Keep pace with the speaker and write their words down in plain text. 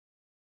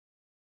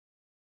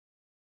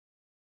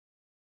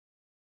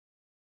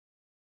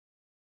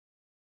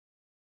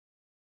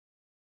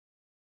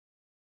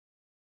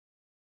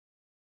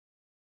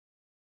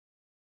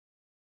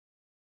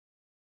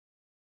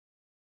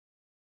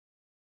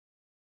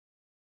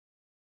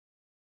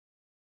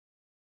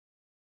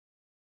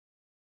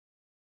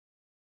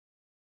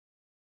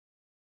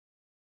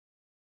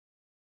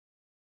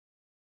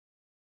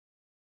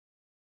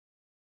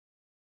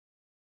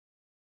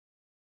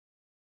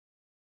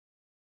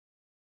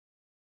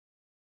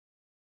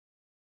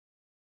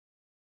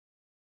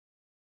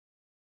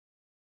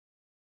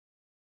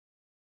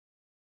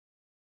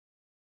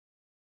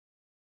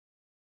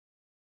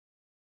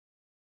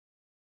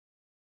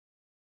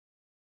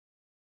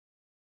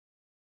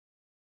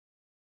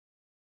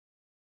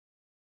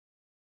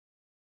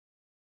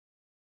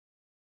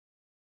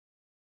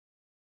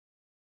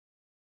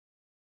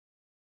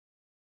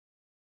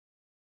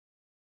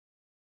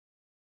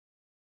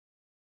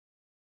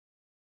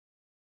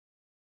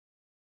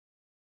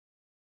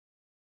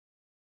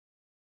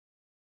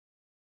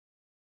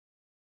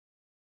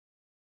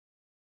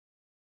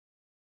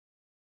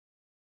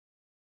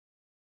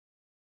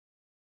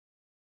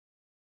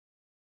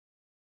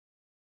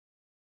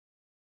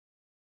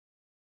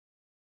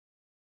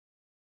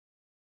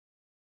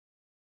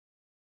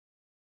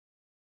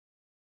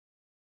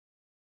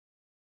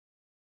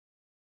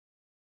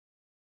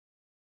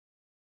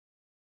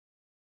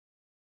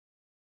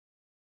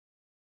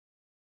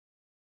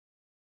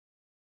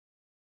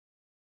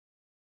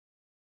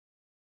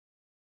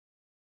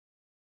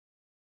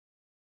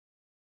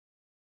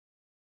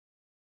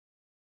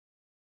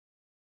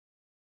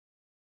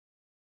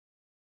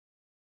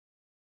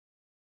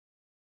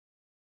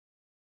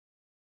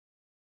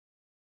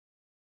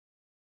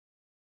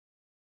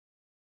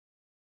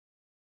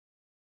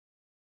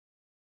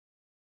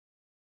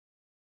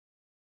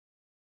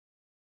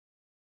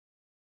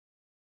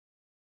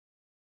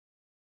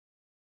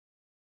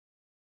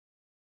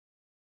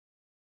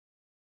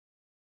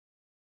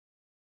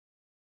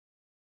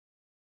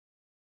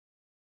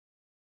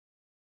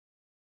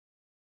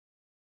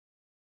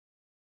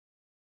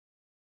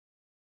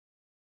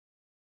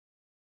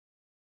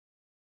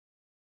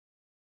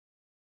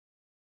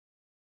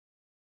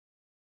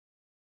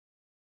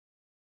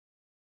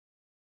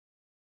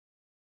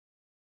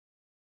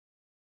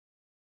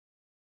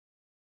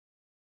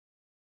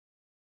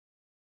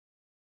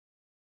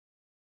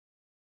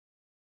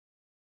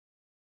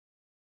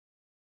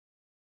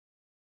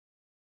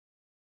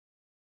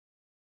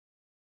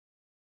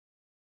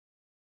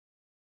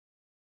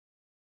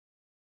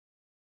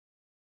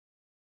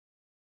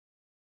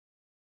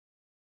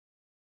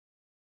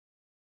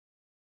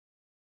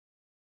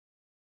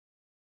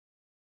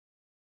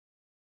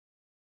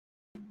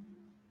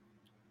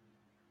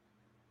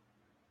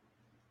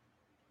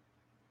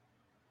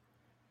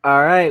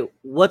All right,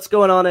 what's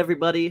going on,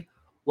 everybody?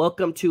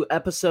 Welcome to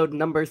episode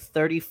number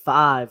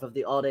 35 of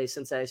the All Day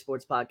Cincinnati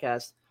Sports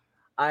Podcast.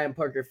 I am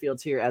Parker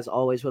Fields here, as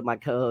always, with my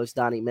co-host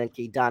Donnie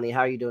Menke. Donnie,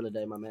 how are you doing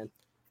today, my man?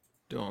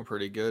 Doing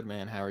pretty good,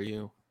 man. How are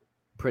you?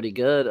 Pretty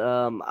good.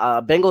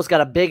 Bengals got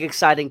a big,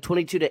 exciting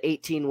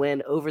 22-18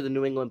 win over the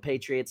New England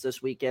Patriots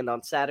this weekend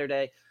on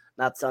Saturday,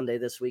 not Sunday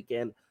this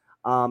weekend.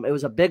 It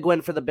was a big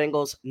win for the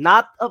Bengals.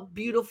 Not a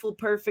beautiful,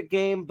 perfect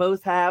game,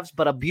 both halves,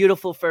 but a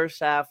beautiful first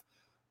half.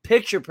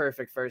 Picture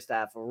perfect first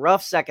half. A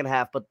rough second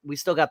half, but we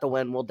still got the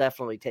win. We'll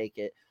definitely take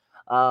it.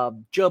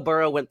 Joe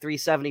Burrow went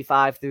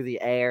 375 through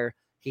the air.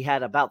 He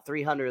had about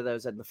 300 of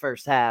those in the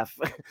first half.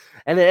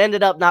 And it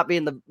ended up not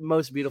being the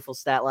most beautiful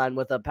stat line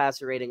with a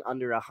passer rating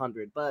under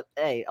 100. But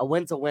hey, a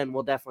win's a win.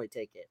 We'll definitely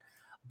take it.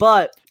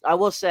 But I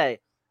will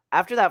say,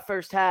 after that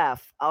first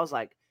half, I was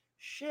like,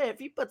 shit, if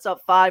he puts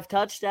up 5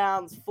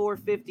 touchdowns,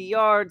 450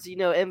 yards,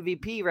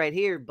 MVP right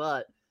here.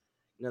 But,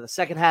 the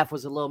second half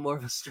was a little more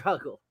of a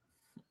struggle.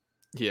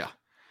 Yeah.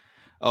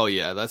 Oh,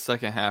 yeah. That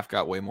second half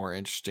got way more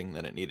interesting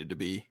than it needed to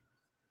be.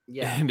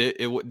 Yeah. And it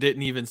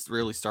didn't even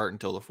really start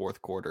until the fourth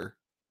quarter.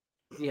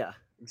 Yeah,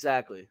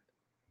 exactly.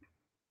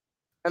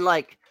 And,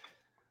 the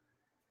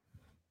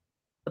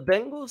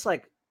Bengals,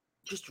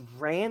 just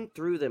ran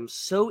through them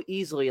so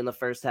easily in the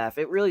first half.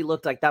 It really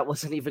looked like that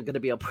wasn't even going to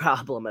be a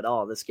problem at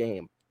all this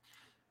game.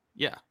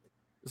 Yeah.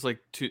 It's like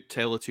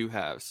tale of two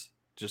halves.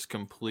 Just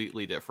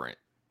completely different.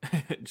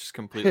 Just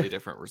completely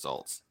different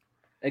results.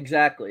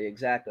 Exactly.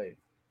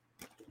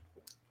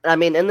 I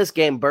mean, in this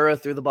game, Burrow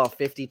threw the ball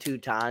 52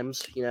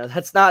 times.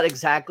 That's not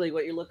exactly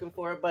what you're looking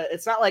for, but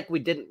it's not like we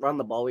didn't run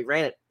the ball. We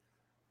ran it.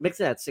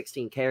 Mixon had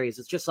 16 carries.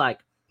 It's just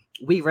like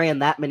we ran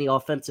that many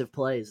offensive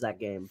plays that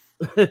game.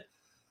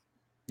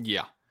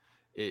 Yeah.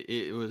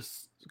 It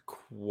was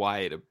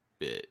quite a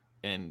bit.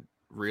 And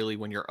really,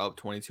 when you're up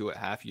 22 at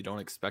half, you don't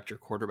expect your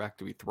quarterback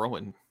to be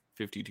throwing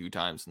 52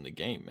 times in the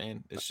game,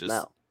 man. It's just...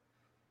 No,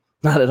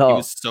 not at He all.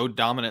 was so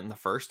dominant in the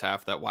first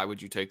half that why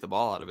would you take the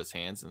ball out of his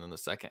hands? And then the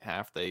second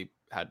half, they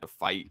had to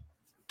fight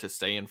to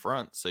stay in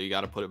front. So you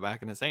got to put it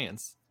back in his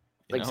hands.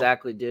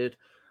 Exactly, dude.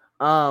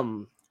 I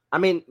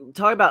mean,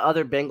 talking about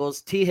other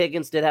Bengals, T.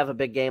 Higgins did have a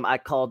big game. I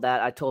called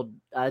that. I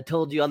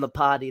told you on the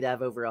pod he'd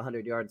have over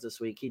 100 yards this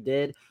week. He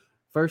did.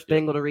 First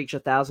Bengal to reach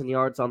 1,000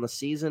 yards on the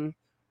season.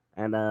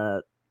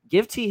 And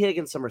give T.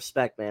 Higgins some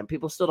respect, man.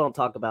 People still don't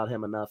talk about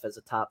him enough as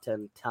a top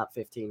 10, top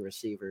 15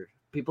 receiver.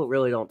 People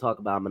really don't talk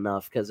about him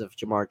enough because of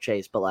Jamar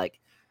Chase. But,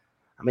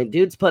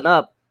 dude's putting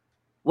up.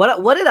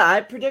 What did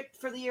I predict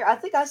for the year? I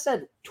think I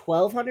said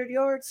 1,200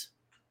 yards.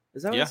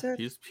 Is that what I said?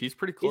 He's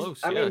pretty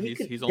close. He's only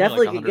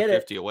definitely like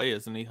 150 away,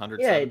 isn't he?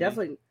 170? Yeah, he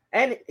definitely.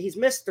 And he's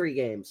missed 3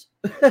 games,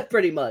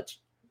 pretty much.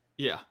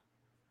 Yeah.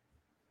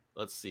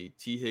 Let's see.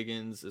 T.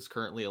 Higgins is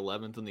currently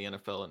 11th in the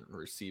NFL in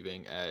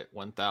receiving at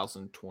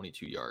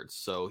 1,022 yards.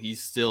 So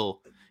he's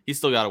still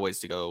got a ways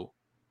to go,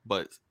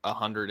 but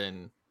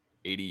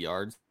 180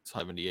 yards,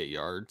 78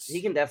 yards.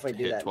 He can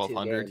definitely do that.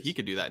 1,200. He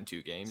could do that in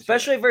 2 games,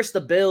 especially versus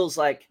the Bills.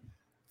 I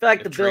feel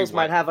like the Bills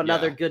might have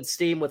another good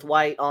steam with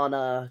White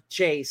on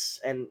Chase,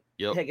 and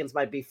Higgins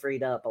might be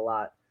freed up a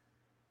lot.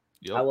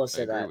 I will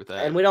say that.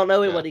 And we don't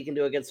know what he can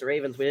do against the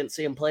Ravens. We didn't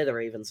see him play the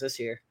Ravens this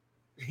year.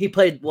 He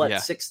played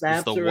 6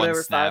 snaps or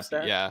whatever, 5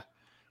 snaps.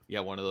 Yeah,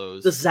 one of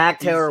those. The Zach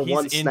Taylor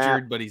one snap. He's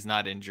injured, but he's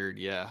not injured.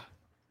 Yeah,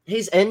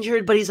 he's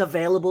injured, but he's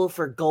available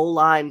for goal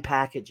line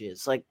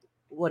packages.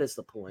 What is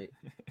the point?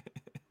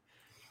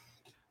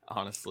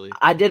 Honestly,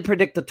 I did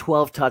predict the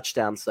 12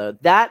 touchdowns, though.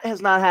 That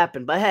has not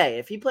happened. But hey,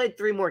 if he played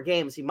 3 more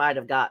games, he might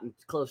have gotten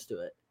close to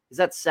it.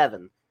 He's at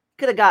 7.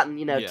 Could have gotten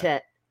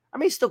 10. I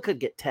mean, he still could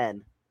get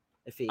 10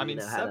 if he.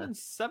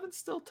 Seven's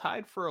still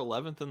tied for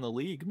 11th in the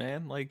league,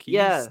 man.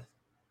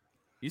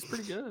 He's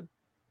pretty good.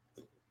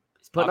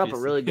 He's putting up a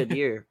really good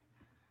year.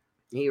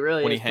 He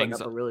really is putting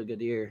up a really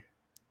good year.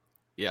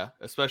 Yeah,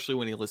 especially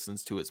when he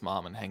listens to his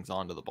mom and hangs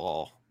on to the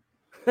ball.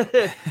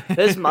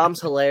 His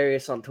mom's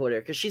hilarious on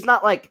Twitter because she's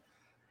not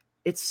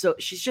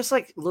she's just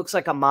looks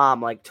like a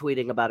mom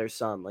tweeting about her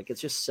son. It's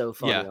just so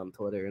funny on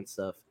Twitter and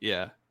stuff.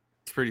 Yeah,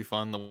 it's pretty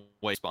fun the way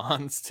he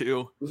responds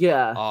too.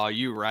 Yeah. Oh,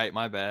 you right,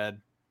 my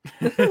bad.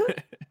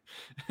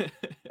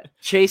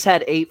 Chase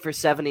had 8 for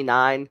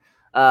 79.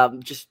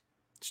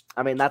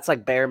 That's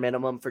bare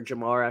minimum for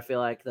Jamar. I feel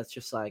like that's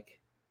just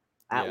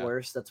at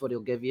worst, that's what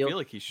he'll give you. I feel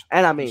like he should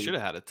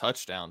have had a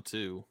touchdown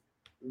too.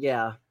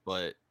 Yeah,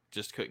 but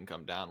just couldn't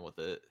come down with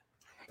it.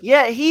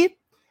 Yeah, he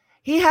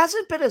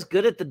hasn't been as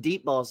good at the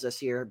deep balls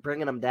this year,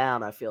 bringing them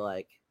down. I feel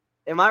like.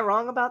 Am I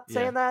wrong about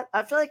saying that?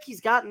 I feel like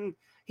he's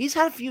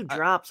had a few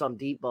drops on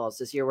deep balls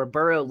this year where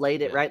Burrow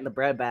laid it right in the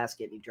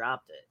breadbasket and he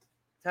dropped it.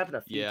 It's happened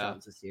a few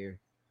times this year.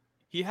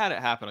 He had it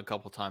happen a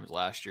couple times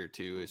last year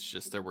too. It's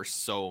just there were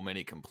so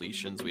many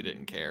completions we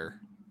didn't care.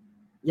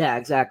 Yeah,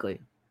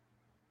 exactly.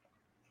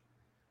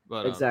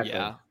 But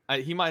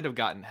he might have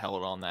gotten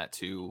held on that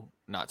too.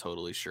 Not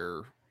totally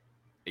sure,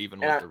 even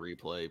with the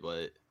replay.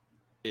 But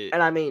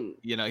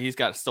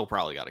he's still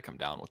probably got to come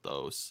down with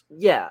those.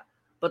 Yeah,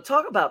 but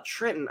talk about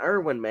Trenton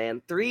Irwin,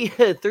 man. 3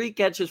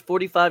 catches,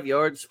 45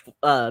 yards,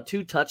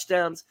 2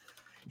 touchdowns.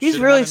 He's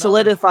Should've had really another.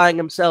 solidifying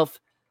himself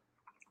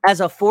as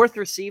a fourth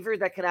receiver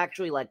that can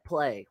actually like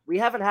play. We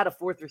haven't had a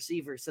fourth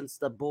receiver since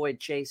the Boyd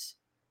Chase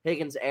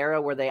Higgins era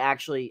where they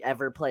actually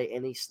ever play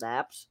any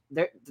snaps.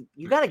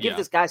 You got to give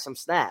this guy some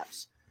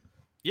snaps.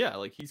 Yeah,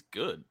 like he's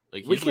good.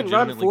 Like We he's can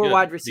run legitimately 4 good.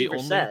 wide receiver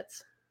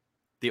sets.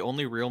 The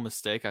only real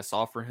mistake I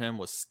saw for him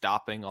was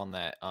stopping on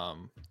that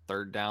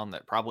third down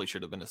that probably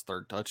should have been his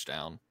third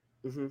touchdown.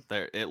 Mm-hmm.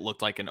 There, it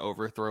looked like an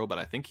overthrow, but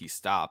I think he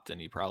stopped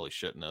and he probably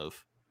shouldn't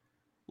have,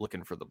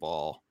 looking for the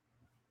ball.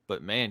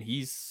 But man,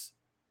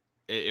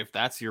 if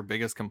that's your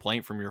biggest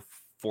complaint from your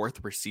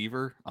fourth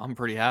receiver, I'm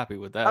pretty happy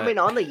with that. I mean,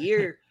 on the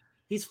year,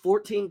 he's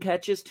 14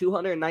 catches,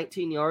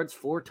 219 yards,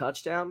 4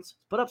 touchdowns.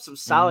 Put up some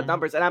solid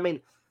numbers. And I mean,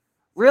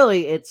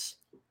 really,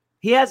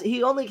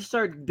 he only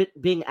started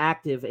being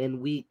active in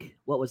week,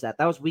 what was that?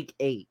 That was week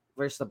 8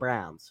 versus the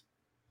Browns.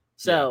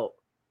 So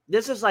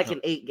this is like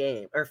an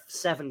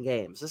 7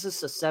 games. This is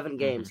 7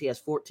 games. He has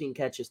 14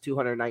 catches,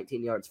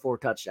 219 yards, 4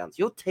 touchdowns.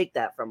 You'll take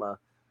that from a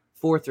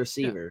fourth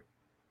receiver. Yeah.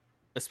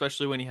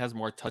 Especially when he has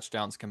more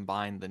touchdowns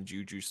combined than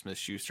Juju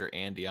Smith-Schuster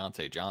and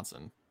Deontay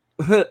Johnson.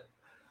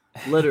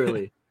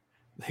 Literally.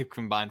 They've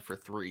combined for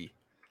 3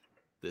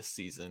 this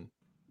season.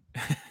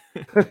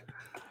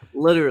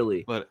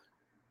 Literally. But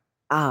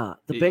the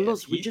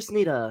Bengals,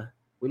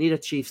 we need a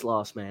Chiefs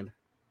loss, man.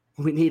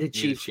 We need a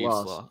Chiefs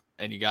loss.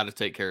 And you got to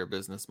take care of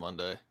business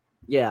Monday.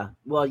 Yeah.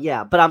 Well,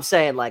 yeah, but I'm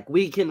saying like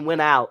we can win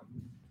out.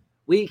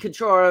 We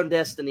control our own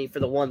destiny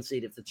for the 1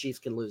 seed if the Chiefs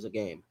can lose a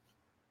game.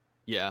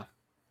 Yeah.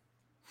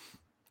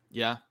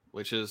 Yeah,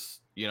 which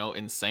is,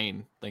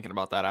 insane thinking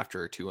about that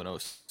after a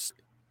 2-0.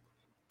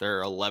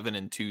 They're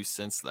 11-2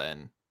 since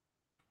then.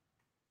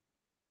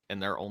 And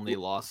their only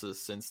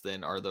losses since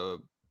then are the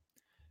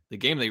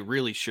game they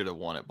really should have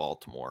won at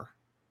Baltimore.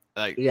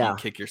 You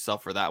kick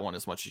yourself for that one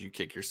as much as you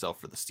kick yourself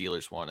for the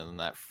Steelers one, and then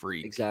that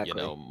freak,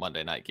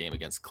 Monday night game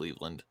against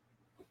Cleveland.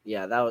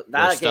 Yeah,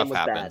 that game was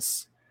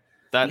happens.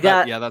 Bad.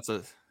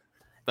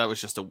 That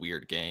was just a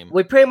weird game.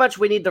 We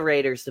need the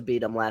Raiders to beat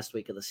them last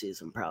week of the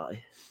season,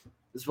 probably.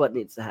 Is what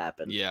needs to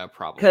happen. Yeah,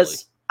 probably.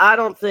 Because I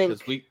don't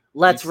think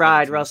Let's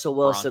Ride Russell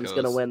Wilson's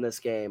going to win this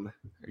game.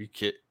 Are you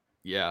kidding?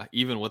 Yeah,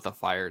 even with a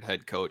fired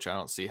head coach, I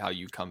don't see how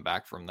you come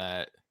back from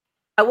that.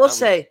 I will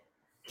say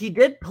he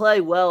did play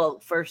well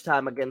first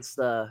time against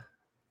the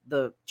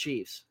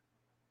Chiefs.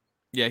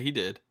 Yeah, he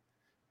did.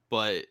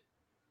 But,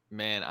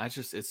 man,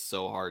 it's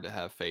so hard to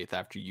have faith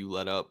after you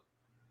let up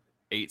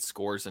 8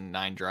 scores and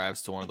 9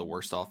 drives to one of the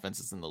worst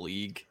offenses in the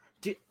league.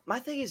 My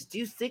thing is, do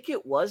you think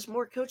it was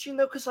more coaching,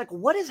 though? Because, like,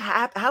 what is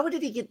how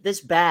did he get this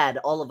bad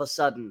all of a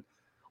sudden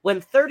when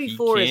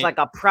 34 is like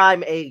a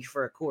prime age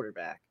for a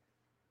quarterback?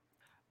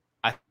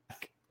 I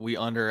think we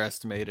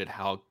underestimated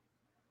how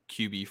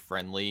QB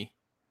friendly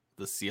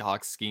the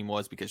Seahawks scheme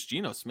was because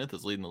Geno Smith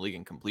is leading the league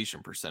in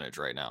completion percentage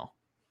right now.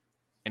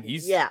 And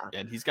he's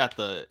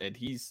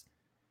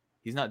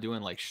not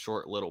doing like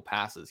short little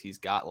passes. He's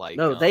got like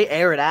they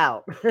air it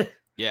out.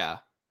 Yeah.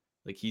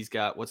 Like he's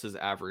got, what's his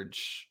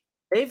average?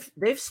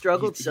 They've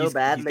struggled so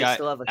bad and they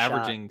still have a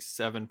averaging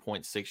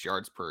 7.6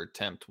 yards per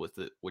attempt with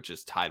it, which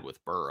is tied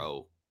with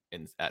Burrow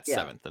at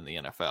 7th in the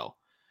NFL.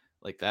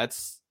 Like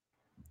that's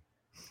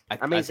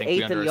I mean, it's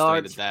 8th in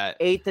yards,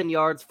 8th in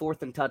yards,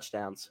 4th in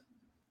touchdowns.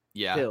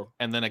 Yeah. Too.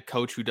 And then a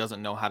coach who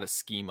doesn't know how to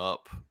scheme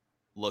up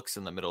looks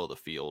in the middle of the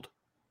field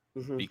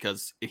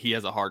because he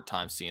has a hard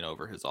time seeing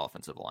over his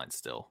offensive line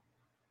still.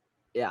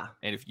 Yeah.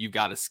 And if you've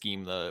got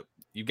to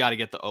you've got to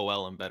get the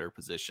OL in better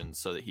position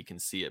so that he can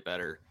see it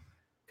better.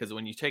 Because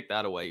when you take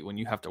that away, when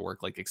you have to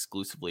work like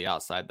exclusively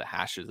outside the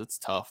hashes, it's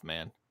tough,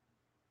 man.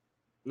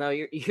 No,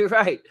 you're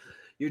right.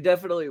 You're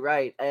definitely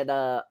right. And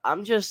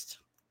I'm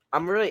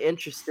really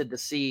interested to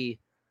see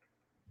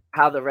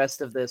how the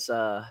rest of this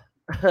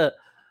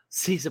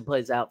season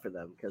plays out for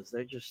them because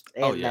they're just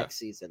next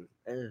season.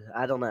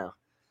 I don't know.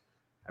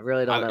 I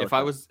really don't know. If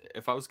I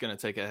was gonna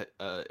take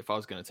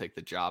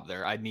the job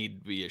there, I'd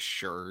need to be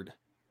assured.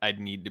 I'd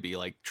need to be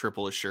like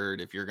triple assured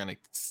if you're gonna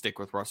stick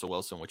with Russell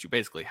Wilson, which you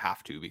basically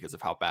have to because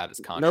of how bad his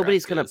contract is.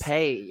 Nobody's gonna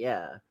pay.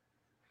 Yeah.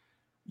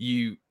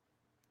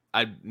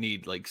 I'd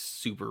need like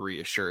super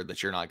reassured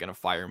that you're not gonna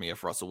fire me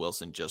if Russell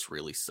Wilson just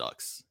really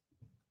sucks.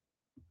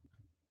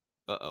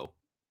 Uh-oh.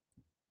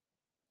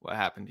 What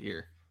happened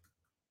here?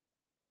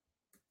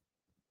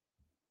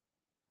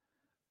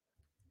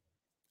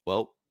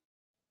 Well,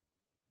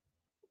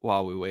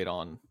 while we wait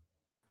on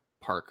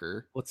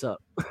Parker. What's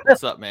up?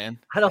 What's up, man?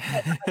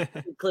 I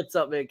clicked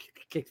something, it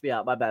kicked me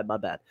out. My bad.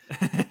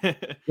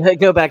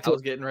 Go back to I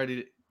was getting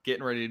ready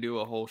to do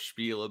a whole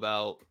spiel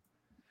about,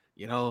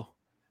 and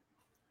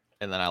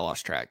then I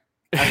lost track.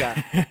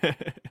 Okay.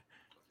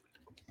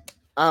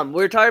 We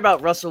were talking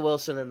about Russell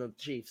Wilson and the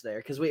Chiefs there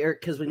because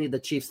we need the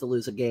Chiefs to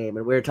lose a game,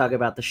 and we were talking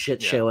about the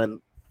shit show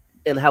and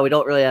how we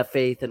don't really have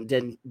faith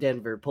in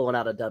Denver pulling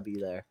out a W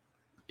there.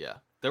 Yeah,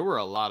 there were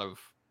a lot of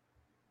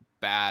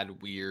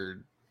bad,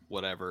 weird,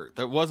 whatever.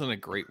 There wasn't a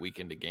great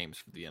weekend of games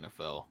for the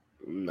NFL.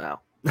 No,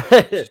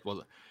 it just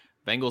wasn't.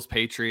 Bengals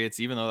Patriots,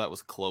 even though that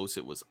was close,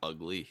 it was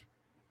ugly.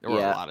 There were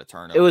a lot of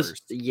turnovers. It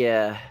was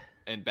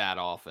and bad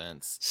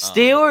offense.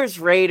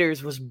 Steelers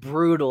Raiders was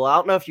brutal. I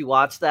don't know if you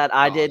watched that.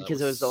 I did That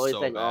because was it was the only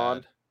so thing on.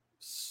 bad.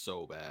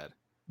 So bad.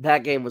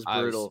 That game was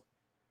brutal.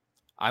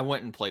 I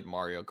went and played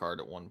Mario Kart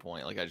at one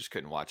point. Like, I just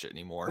couldn't watch it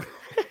anymore.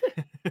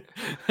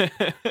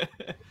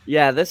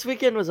 Yeah, this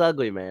weekend was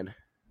ugly, man.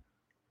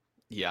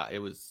 Yeah, it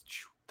was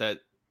that.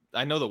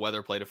 I know the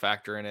weather played a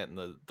factor in it, and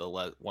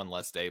the one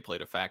less day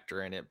played a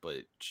factor in it.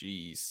 But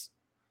geez,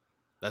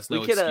 that's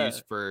no excuse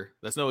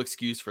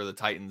for the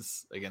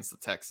Titans against the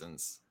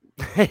Texans.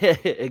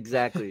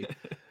 Exactly,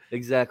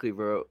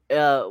 bro.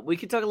 We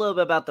could talk a little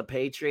bit about the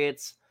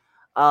Patriots.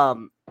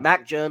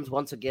 Mac Jones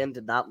once again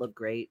did not look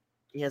great.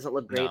 He hasn't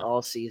looked great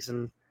all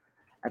season.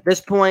 At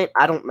this point,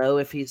 I don't know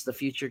if he's the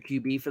future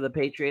QB for the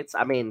Patriots.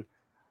 I mean,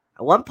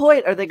 at one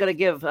point, are they going to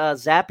give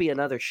Zappy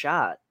another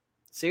shot?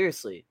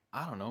 Seriously.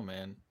 I don't know,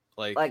 man.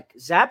 Like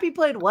Zappy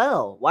played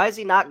well. Why has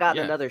he not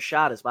gotten another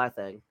shot is my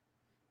thing.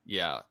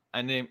 Yeah.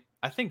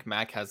 I think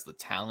Mac has the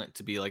talent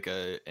to be like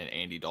an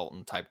Andy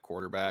Dalton type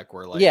quarterback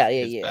where like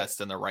his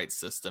best in the right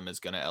system is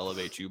going to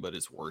elevate you, but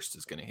his worst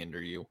is going to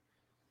hinder you.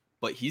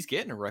 But he's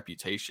getting a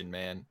reputation,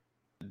 man,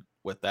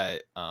 with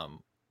that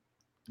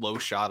low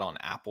shot on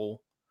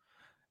Apple.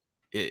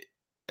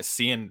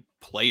 Seeing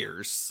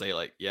players say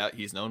like, yeah,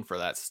 he's known for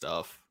that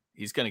stuff.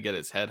 He's going to get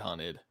his head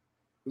hunted.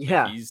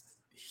 Yeah. Like,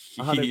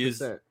 he 100%.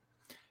 is.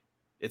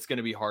 It's going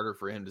to be harder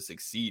for him to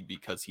succeed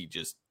because he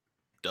just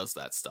does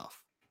that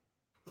stuff.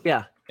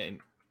 Yeah. And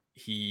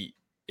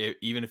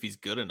even if he's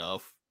good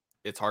enough,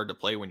 it's hard to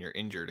play when you're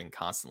injured and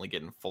constantly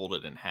getting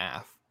folded in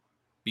half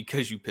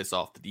because you piss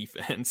off the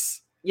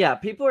defense. Yeah,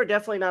 people are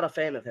definitely not a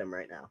fan of him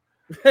right now.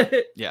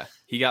 Yeah,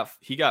 he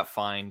got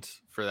fined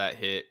for that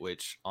hit,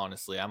 which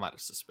honestly I might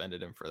have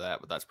suspended him for that,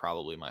 but that's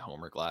probably my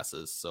homer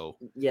glasses. So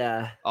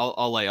yeah,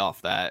 I'll lay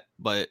off that.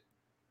 But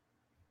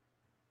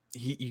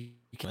he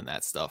can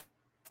that stuff,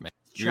 man.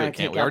 You really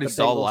can't. We already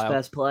saw Bengals'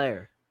 best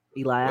player,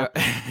 Eli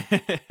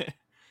Apple.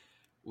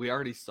 We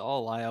already saw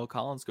Lyle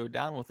Collins go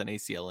down with an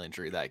ACL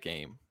injury that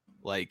game.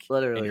 Like,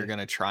 literally, and you're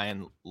gonna try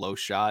and low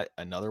shot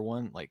another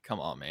one? Like, come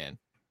on, man.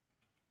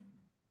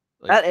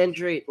 Like, that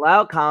injury,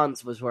 Lyle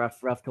Collins was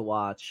rough to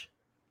watch.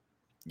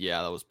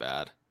 Yeah, that was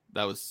bad.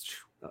 That was,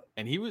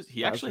 and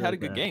he actually had a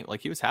good game.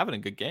 Like, he was having a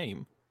good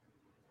game.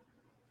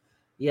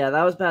 Yeah,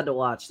 that was bad to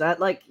watch.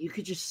 That, like, you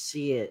could just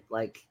see it.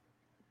 Like,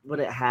 when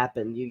it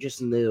happened, you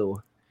just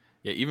knew.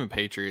 Yeah, even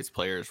Patriots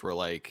players were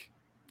like,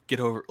 "Get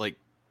over, like,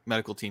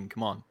 medical team,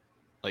 come on,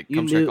 like,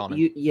 come check on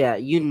him."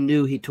 You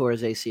knew he tore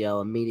his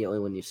ACL immediately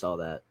when you saw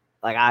that.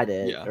 Like I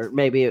did, or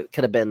maybe it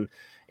could have been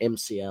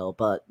MCL,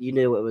 but you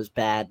knew it was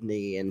bad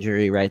knee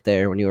injury right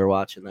there when you were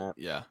watching that.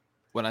 Yeah,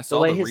 when I saw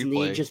the way his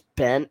knee just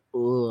bent.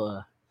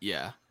 Ugh.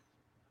 Yeah.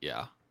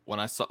 When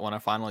I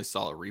finally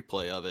saw a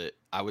replay of it,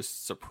 I was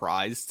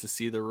surprised to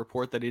see the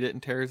report that he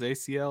didn't tear his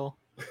ACL,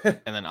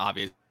 and then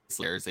obviously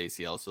tear his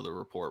ACL, so the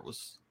report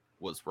was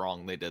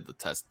wrong. They did the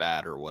test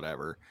bad or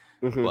whatever,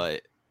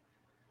 but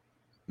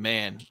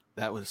man,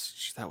 that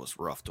was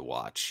rough to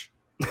watch.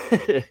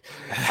 I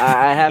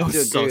have to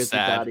agree with you,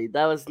 Donnie.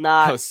 That was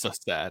so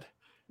sad.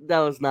 That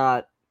was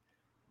not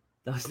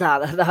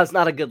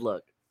a good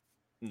look.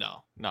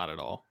 No, not at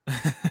all.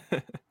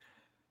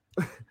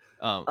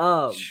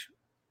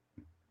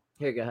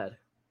 Here, go ahead.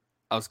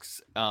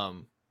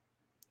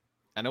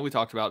 I know we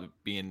talked about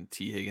being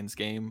T. Higgins'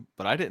 game,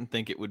 but I didn't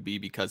think it would be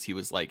because he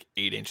was like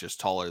 8 inches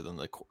taller than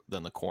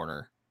the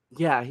corner.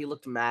 Yeah, he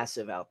looked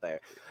massive out there.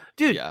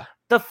 Dude, yeah.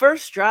 The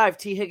first drive,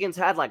 T. Higgins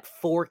had like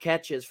 4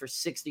 catches for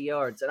 60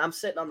 yards, and I'm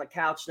sitting on the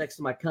couch next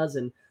to my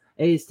cousin,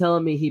 and he's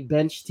telling me he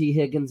benched T.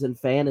 Higgins in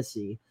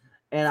fantasy.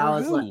 And I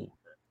was like,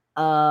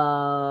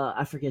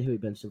 I forget who he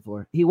benched him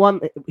for. He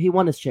won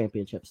his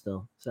championship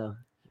still. So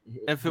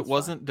if it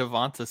wasn't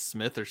Devonta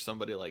Smith or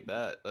somebody like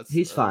that,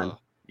 he's fine.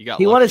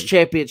 He won his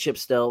championship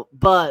still,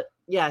 but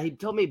yeah, he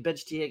told me he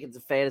benched T. Higgins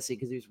in fantasy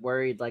because he was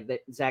worried like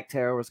that Zach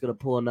Taylor was going to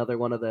pull another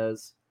one of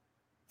those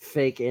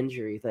fake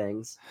injury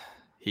things.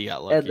 He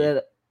got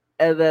lucky.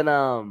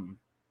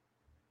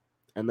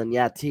 And then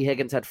yeah, T.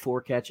 Higgins had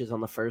 4 catches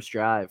on the first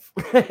drive.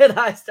 And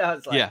I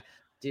was like, yeah,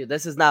 dude,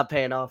 this is not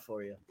paying off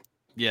for you.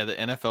 Yeah, the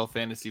NFL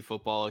Fantasy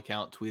Football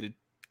account tweeted,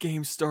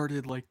 "Game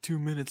started like 2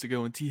 minutes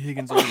ago, and T.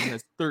 Higgins already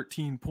has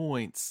 13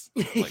 points."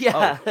 Like,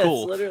 yeah,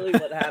 cool. That's literally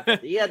what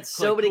happened. He had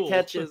so many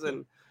catches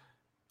and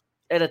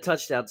a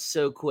touchdown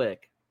so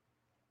quick.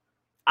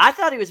 I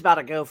thought he was about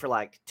to go for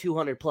like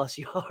 200 plus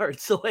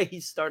yards the way he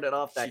started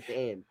off that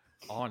game.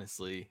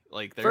 Honestly,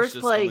 like there's first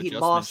just play some he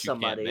mossed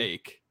somebody.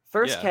 Make.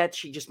 First catch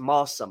he just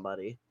mossed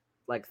somebody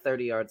like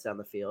 30 yards down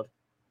the field.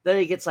 Then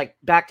he gets like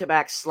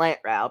back-to-back slant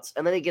routes,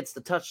 and then he gets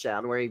the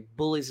touchdown where he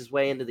bullies his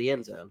way into the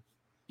end zone.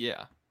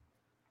 Yeah.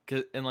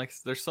 And like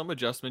there's some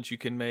adjustments you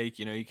can make,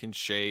 you can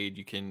shade,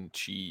 you can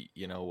cheat,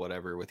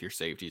 whatever with your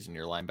safeties and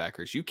your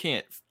linebackers. You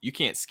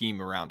can't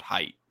scheme around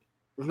height.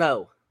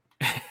 No.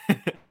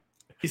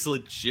 He's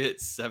legit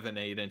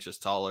 7-8 inches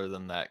taller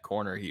than that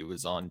corner he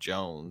was on,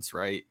 Jones,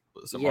 right?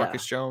 Was it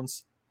Marcus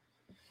Jones?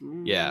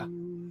 Yeah.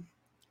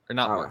 Or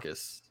not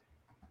Marcus.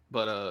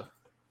 But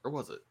or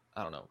was it?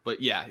 I don't know.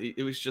 But yeah,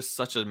 it was just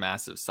such a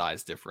massive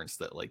size difference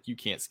that like you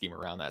can't scheme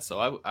around that.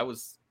 So I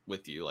was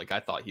with you. Like I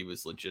thought he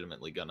was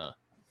legitimately gonna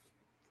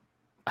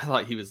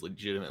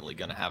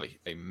have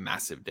a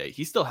massive day.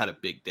 He still had a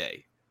big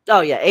day.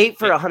 Oh yeah, 8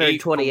 for 8 for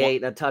 128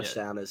 and a yeah.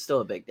 touchdown is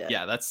still a big day.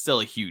 Yeah, that's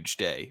still a huge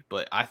day.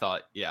 But I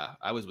thought, yeah,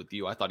 I was with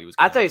you. I thought he was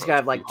I gonna thought he's gonna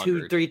have like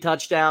 200. 2-3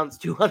 touchdowns,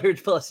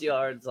 200 plus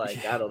yards.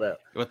 Like I don't know.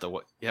 With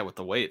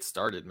the way it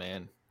started,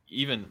 man.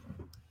 Even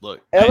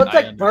look, It looked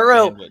I like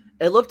Burrow. but...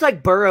 It looked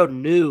like Burrow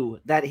knew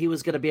that he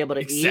was going to be able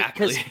to eat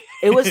because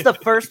it was the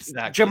first.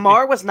 Exactly.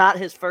 Jamar was not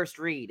his first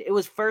read. It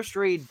was first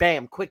read,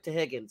 bam, quick to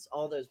Higgins.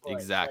 All those plays.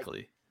 Exactly.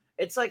 Like,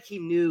 it's like he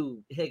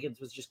knew Higgins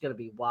was just going to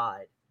be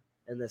wide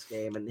in this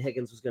game, and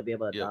Higgins was going to be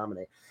able to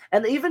dominate.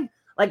 And even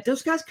like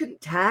those guys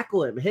couldn't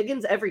tackle him.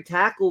 Higgins every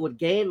tackle would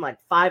gain like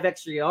 5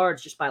 extra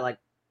yards just by like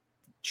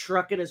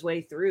trucking his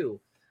way through.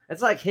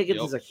 It's like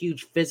Higgins is a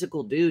huge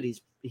physical dude.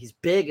 He's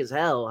big as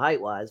hell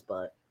height wise,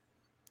 but.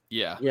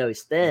 Yeah,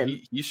 he's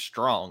thin. He's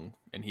strong,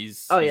 and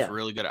he's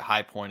really good at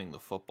high pointing the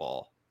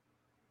football.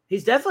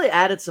 He's definitely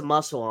added some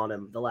muscle on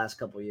him the last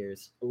couple of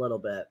years, a little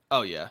bit.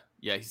 Oh yeah,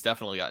 he's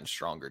definitely gotten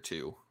stronger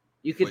too.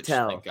 You could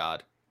tell. Thank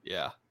God.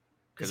 Yeah,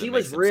 because he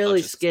was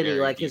really skinny.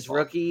 Like his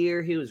rookie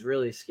year, he was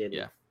really skinny.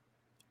 Yeah,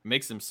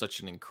 makes him such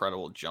an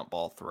incredible jump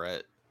ball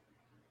threat.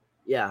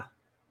 Yeah,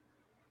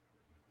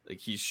 like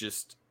he's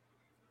just.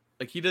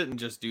 Like, he didn't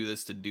just do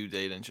this to do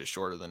Dayton just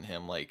shorter than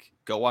him. Like,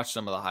 go watch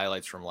some of the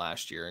highlights from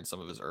last year and some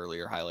of his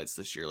earlier highlights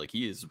this year. Like,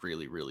 he is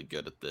really, really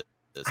good at this.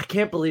 I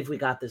can't believe we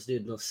got this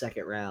dude in the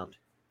second round.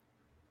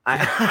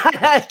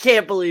 I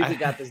can't believe we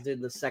got this dude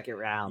in the second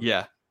round.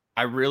 Yeah,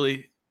 I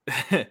really.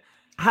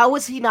 How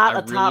was he not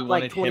a top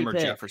like 20 him or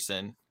pick?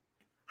 Jefferson.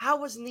 How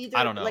was neither?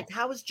 I don't know. Like,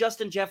 how was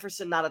Justin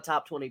Jefferson not a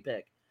top 20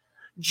 pick?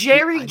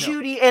 Jerry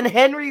Jeudy and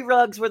Henry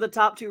Ruggs were the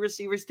top 2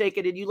 receivers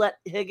taken, and you let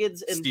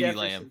Higgins and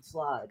Jefferson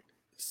slide.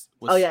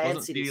 And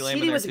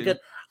CeeDee was a good.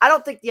 I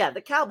don't think. Yeah,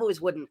 the Cowboys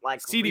wouldn't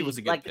like. CeeDee was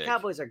a good pick. The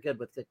Cowboys are good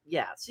with the.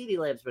 Yeah, CeeDee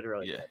Lamb's been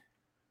really good.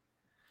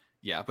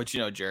 Yeah, but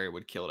Jerry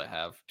would kill to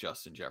have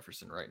Justin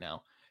Jefferson right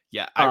now.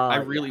 Yeah, I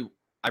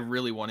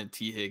really wanted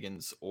T.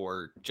 Higgins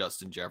or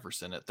Justin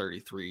Jefferson at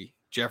 33.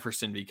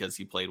 Jefferson because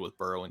he played with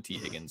Burrow, and T.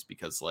 Higgins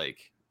because I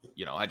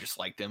just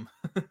liked him.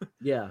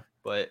 Yeah,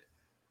 but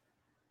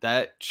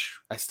that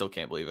I still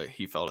can't believe it.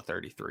 He fell to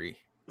 33.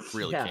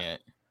 Really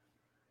can't.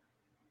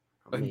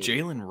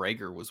 Jalen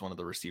Reagor was one of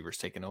the receivers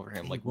taking over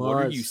him. Like, what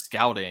are you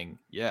scouting?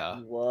 Yeah.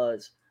 He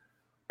was.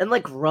 And,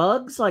 like,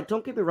 Ruggs, like,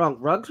 don't get me wrong.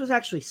 Ruggs was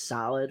actually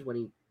solid when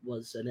he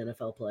was an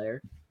NFL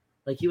player.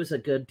 Like, he was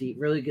a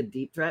really good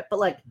deep threat. But,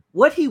 like,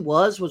 what he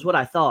was what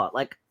I thought.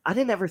 Like, I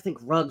didn't ever think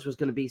Ruggs was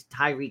going to be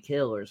Tyreek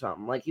Hill or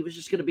something. Like, he was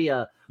just going to be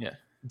a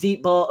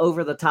deep ball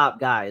over the top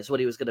guy is what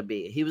he was going to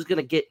be. He was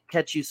going to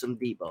catch you some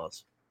deep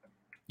balls.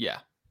 Yeah.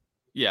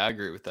 Yeah, I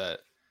agree with that.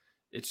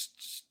 It's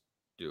just,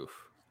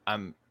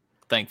 I'm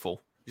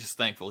thankful. Just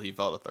thankful he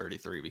fell to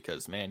 33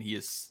 because man, he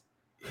is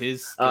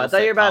his. I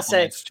thought you were about to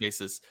say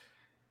chases.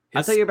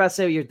 I thought you were about to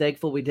say you're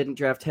thankful we didn't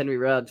draft Henry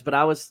Ruggs, but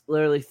I was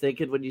literally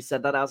thinking when you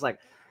said that, I was like,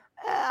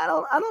 I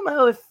don't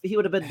know if he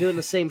would have been doing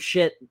the same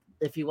shit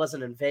if he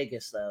wasn't in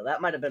Vegas though.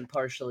 That might have been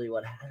partially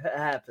what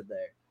happened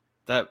there.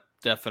 That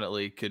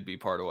definitely could be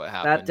part of what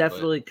happened. That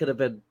definitely could have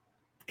been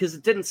because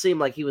it didn't seem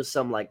like he was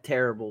some like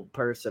terrible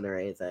person or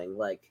anything.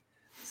 Like,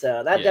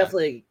 so that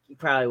definitely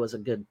probably was a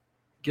good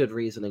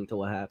reasoning to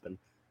what happened.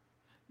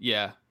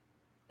 Yeah.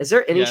 Is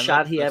there any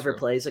shot he ever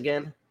plays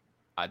again?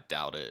 I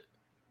doubt it.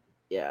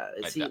 Yeah.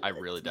 I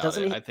really doubt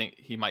it. I think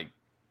he might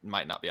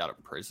not be out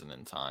of prison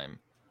in time.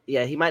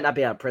 Yeah, he might not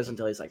be out of prison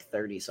until he's like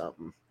 30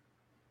 something.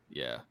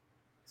 Yeah.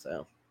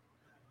 So.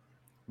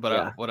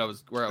 But where I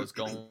was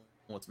going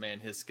was, man,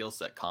 his skill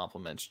set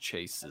complements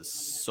Chase's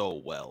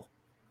so well.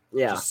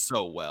 Yeah. Just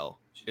so well.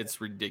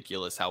 It's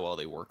ridiculous how well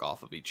they work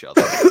off of each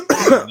other.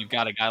 When you've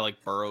got a guy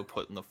like Burrow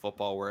putting the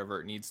football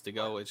wherever it needs to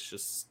go.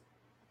 It's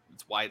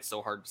why it's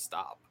so hard to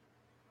stop.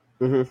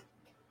 Mm-hmm.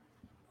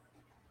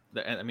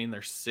 I mean,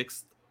 they're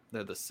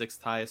the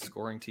 6th highest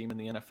scoring team in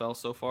the NFL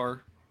so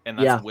far. And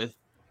that's with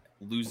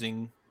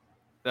losing.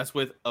 That's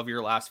with, of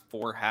your last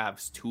 4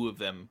 halves, 2 of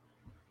them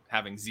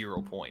having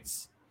 0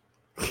 points.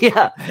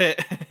 Yeah.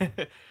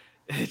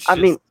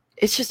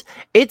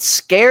 It's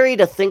scary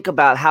to think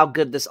about how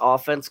good this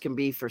offense can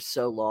be for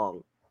so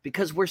long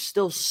because we're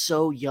still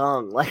so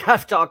young. Like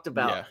I've talked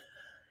about. Yeah.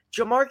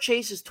 Jamar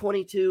Chase is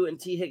 22 and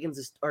T. Higgins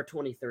is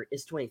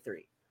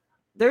 23.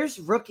 There's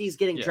rookies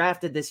getting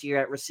drafted this year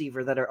at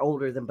receiver that are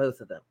older than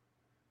both of them.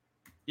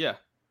 Yeah.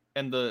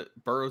 And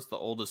Burrow's the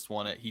oldest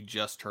one. He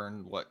just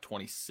turned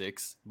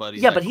 26, but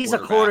he's a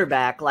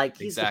quarterback. Like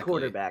he's the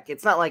quarterback.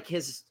 It's not like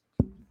he's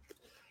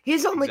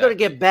only going to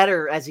get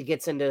better as he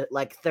gets into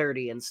like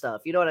 30 and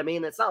stuff. You know what I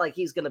mean? It's not like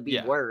he's going to be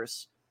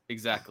worse.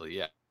 Exactly.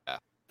 Yeah.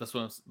 That's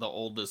one the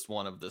oldest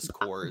one of this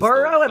core.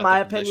 Burrow, in my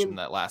opinion,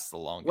 that lasts the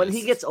longest. When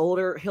he gets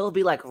older, he'll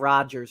be like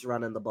Rodgers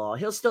running the ball.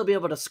 He'll still be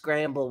able to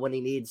scramble when he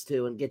needs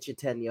to and get you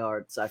 10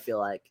 yards. I feel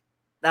like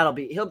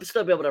he'll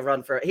still be able to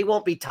run for it. He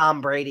won't be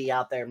Tom Brady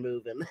out there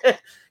moving.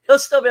 He'll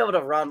still be able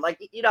to run. Like,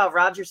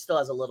 Rodgers still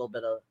has a little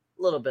bit of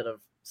little bit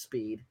of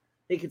speed.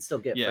 He can still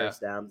get Yeah.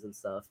 first downs and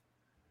stuff.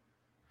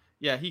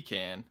 Yeah, he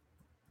can.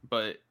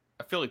 But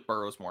I feel like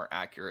Burrow's more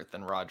accurate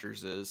than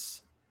Rodgers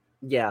is.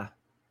 Yeah.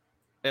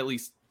 At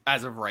least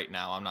as of right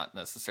now. I'm not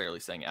necessarily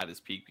saying at his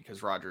peak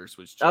because Rodgers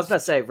was just... I was about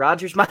to say,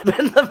 Rodgers might have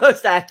been the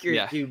most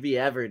accurate QB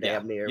ever,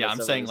 damn near. Yeah,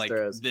 I'm saying like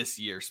throws. this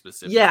year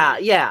specifically.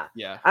 Yeah.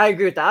 I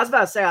agree with that. I was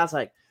about to say, I was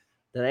like,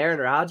 did Aaron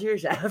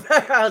Rodgers?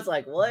 I was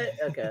like, what?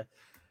 Okay.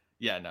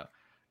 Yeah, no.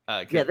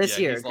 This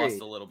year. He's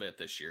lost a little bit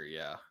this year,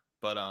 yeah.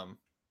 But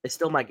they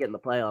still might get in the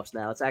playoffs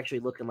now. It's actually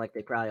looking like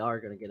they probably are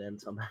going to get in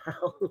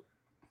somehow.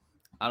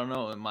 I don't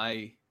know. In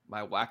my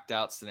whacked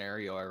out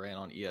scenario I ran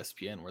on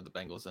ESPN where the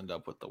Bengals end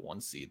up with the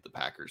 1 seed, the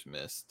Packers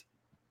missed.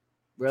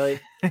 Really?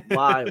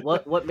 Why?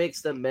 What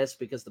makes them miss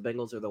because the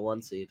Bengals are the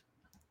 1 seed?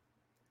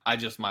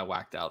 My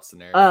whacked out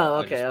scenario. Oh,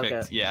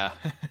 okay. Yeah.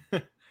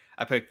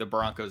 I picked the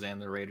Broncos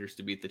and the Raiders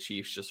to beat the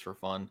Chiefs just for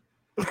fun.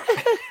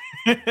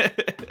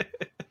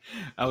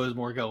 I was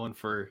more going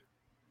for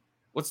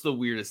what's the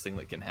weirdest thing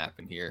that can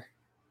happen here?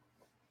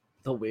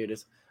 The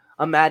weirdest.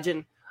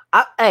 Imagine.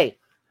 I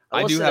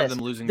do have them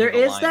losing. There's to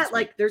the that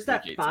Lions there's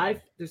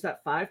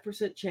that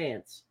 5%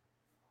 chance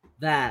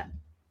that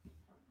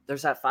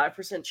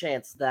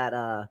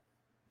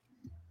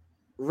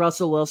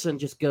Russell Wilson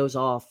just goes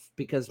off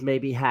because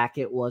maybe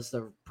Hackett was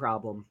the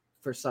problem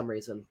for some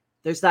reason.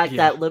 There's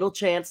that little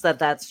chance that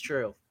that's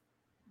true.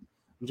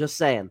 I'm just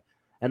saying,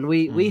 and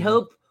we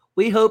hope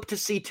to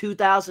see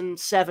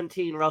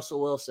 2017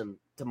 Russell Wilson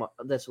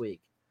this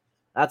week.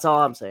 That's all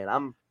I'm saying.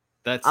 I'm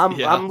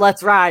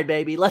let's ride,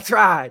 baby. Let's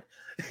ride.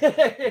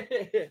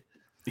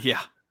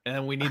 Yeah.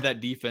 And we need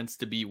that defense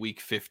to be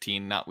week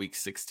 15, not week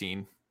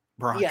 16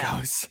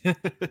 Broncos. Yeah.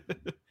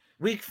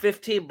 Week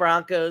 15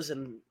 Broncos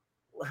and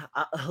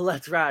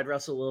let's ride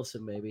Russell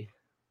Wilson, baby.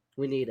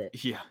 We need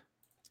it. Yeah.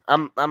 I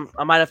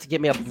might have to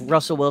get me a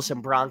Russell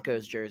Wilson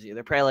Broncos jersey.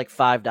 They're probably like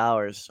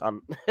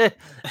 $5.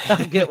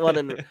 I'll get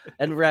one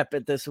and rep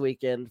it this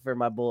weekend for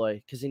my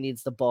boy because he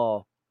needs the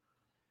ball.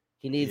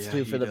 He needs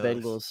to for the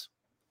Bengals.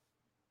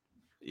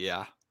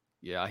 Yeah.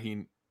 Yeah,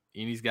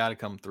 he's got to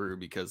come through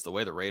because the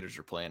way the Raiders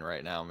are playing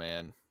right now,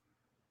 man,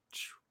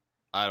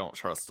 I don't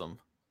trust them.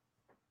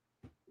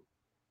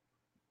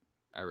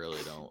 I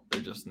really don't.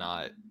 They're just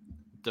not.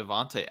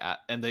 Devontae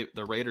and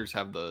the Raiders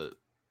have the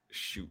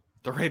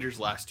Raiders'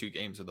 last 2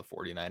 games are the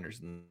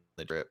 49ers in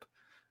the trip.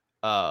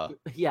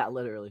 Yeah,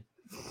 literally.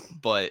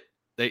 But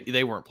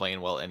they weren't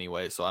playing well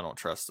anyway, so I don't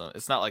trust them.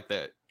 It's not like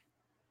that.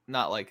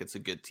 Not like it's a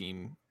good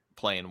team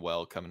playing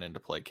well coming in to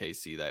play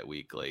KC that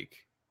week. Like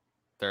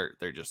they're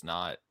just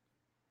not.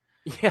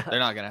 Yeah, they're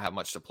not going to have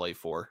much to play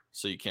for,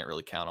 so you can't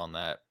really count on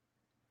that.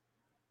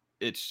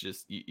 It's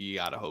just you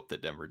got to hope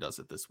that Denver does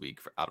it this week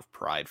out of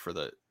pride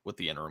with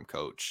the interim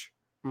coach,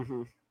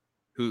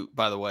 who,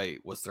 by the way,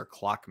 was their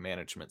clock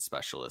management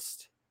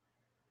specialist.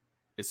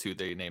 Is who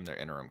they named their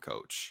interim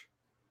coach.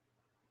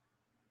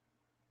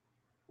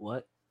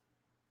 What?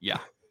 Yeah.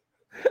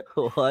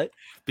 What?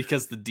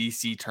 Because the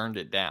DC turned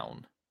it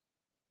down.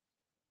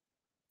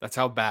 That's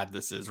how bad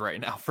this is right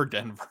now for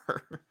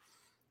Denver.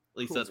 At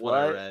least that's what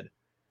I read.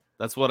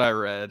 That's what I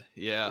read.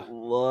 Yeah.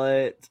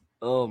 What?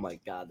 Oh my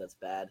God, that's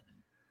bad.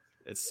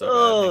 It's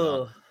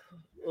so bad.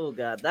 Oh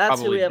God, that's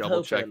probably who we have double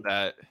hope check in.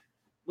 That.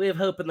 We have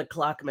hope in the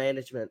clock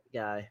management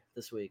guy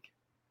this week.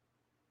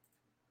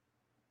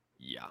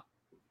 Yeah.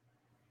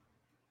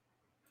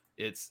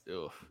 It's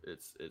so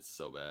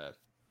bad.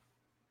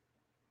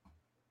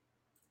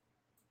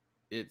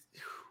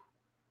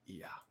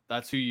 Yeah,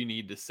 that's who you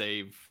need to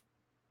save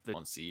the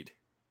 1 seed.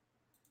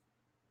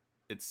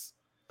 It's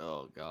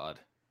oh God.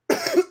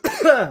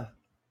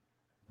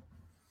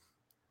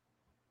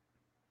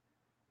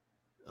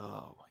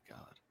 Oh my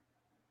God.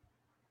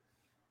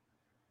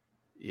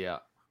 Yeah.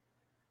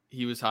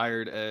 He was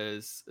hired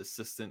as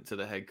assistant to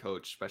the head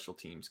coach, special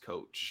teams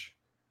coach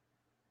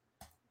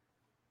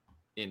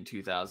in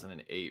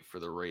 2008 for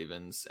the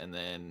Ravens. And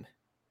then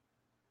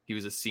he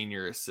was a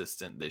senior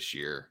assistant this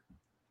year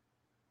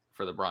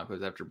for the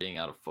Broncos after being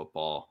out of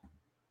football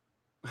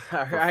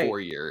for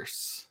 4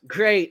 years.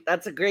 Great.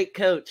 That's a great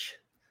coach.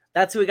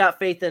 That's who we got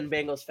faith in,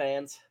 Bengals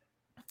fans.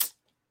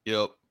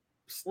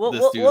 This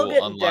dude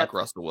will unlock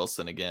Russell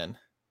Wilson again.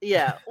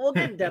 Yeah, we'll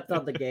get in depth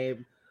on the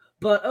game.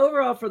 But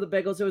overall for the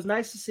Bengals, it was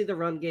nice to see the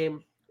run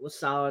game was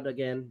solid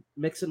again.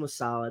 Mixon was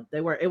solid.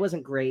 It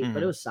wasn't great,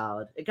 but it was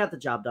solid. It got the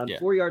job done. Yeah.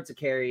 4 yards of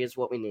carry is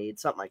what we need.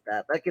 Something like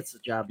that. That gets the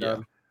job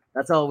done.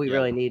 That's all we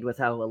really need with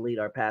how elite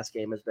our pass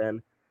game has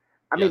been.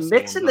 I mean,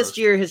 Mixon this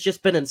year has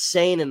just been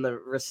insane in the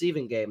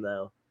receiving game,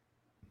 though.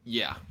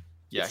 Yeah.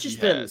 Yeah, he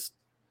has.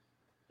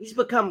 He's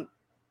become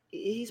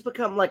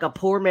like a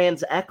poor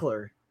man's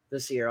Eckler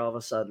this year all of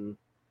a sudden.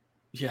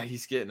 Yeah,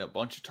 he's getting a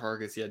bunch of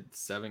targets. He had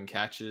 7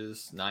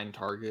 catches, 9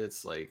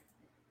 targets. Like,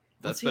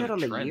 that's been a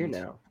trend. The year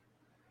now?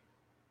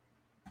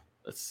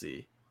 Let's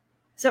see.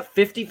 He's at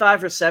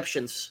 55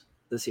 receptions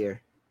this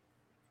year.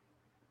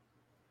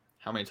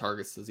 How many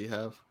targets does he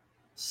have?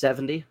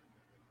 70.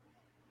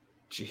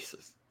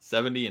 Jesus.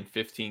 70 in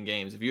 15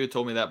 games. If you had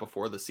told me that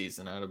before the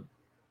season, I would have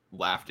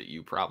laughed at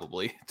you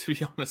probably, to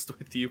be honest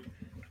with you.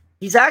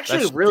 He's actually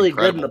just really good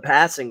in incredible. the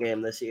passing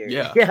game this year.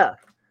 Yeah. Yeah.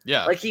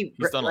 Yeah. Like he's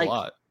done a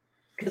lot.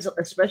 Because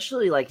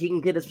especially like he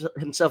can get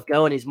himself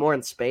going. He's more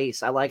in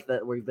space. I like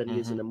that we've been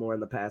using Mm-hmm. him more in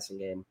the passing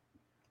game.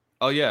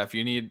 Oh yeah, if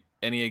you need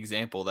any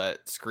example,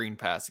 that screen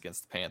pass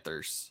against the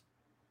Panthers,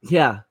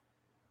 Yeah,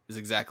 is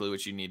exactly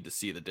what you need to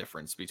see the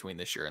difference between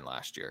this year and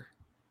last year.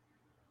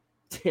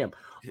 damn.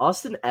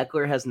 Austin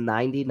Eckler has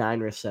 99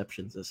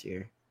 receptions this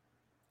year.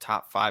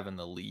 Top 5 in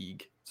the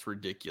league. It's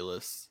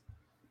ridiculous.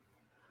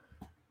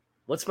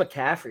 What's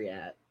McCaffrey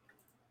at?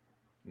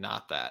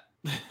 Not that.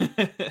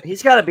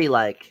 He's got to be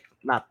like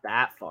not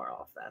that far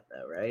off that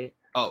though, right?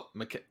 Oh,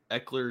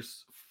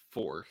 Eckler's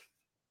 4th.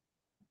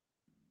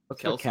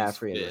 What's Kelsey's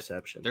McCaffrey in 5th.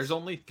 receptions? There's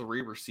only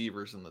 3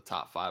 receivers in the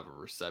top 5 of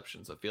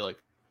receptions. I feel like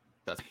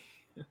that's.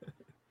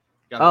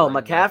 Oh,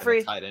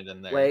 McCaffrey. Tight end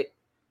in there. Wait,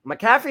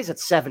 McCaffrey's at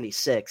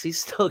 76. He's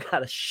still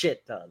got a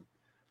shit ton.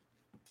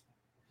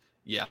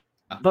 Yeah,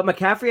 but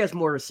McCaffrey has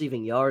more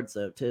receiving yards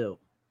though too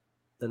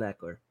than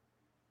Eckler.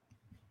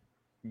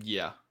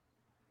 Yeah,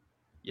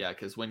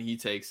 because when he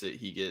takes it,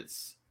 he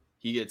gets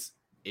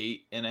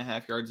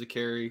 8.5 yards a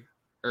carry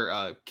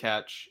or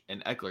catch,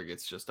 and Eckler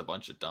gets just a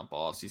bunch of dump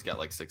offs. He's got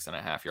like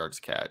 6.5 yards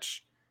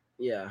catch.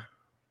 Yeah,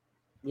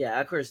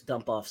 Eckler's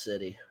dump off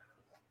city.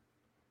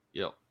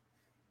 Yep.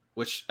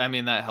 Which, I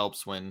mean, that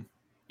helps when,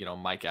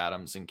 Mike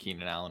Adams and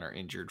Keenan Allen are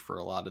injured for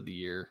a lot of the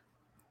year.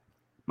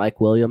 Mike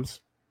Williams.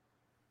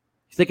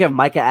 You think of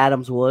Micah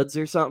Adams Woods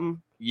or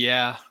something?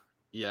 Yeah.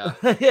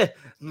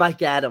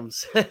 Mike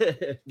Adams.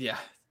 Yeah.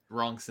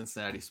 Wrong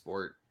Cincinnati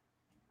sport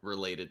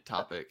related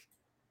topic.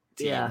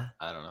 Team. Yeah.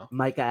 I don't know.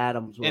 Micah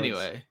Adams Woods.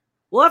 Anyway.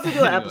 We'll have to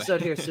do an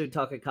episode here soon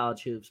talking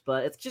college hoops,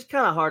 but it's just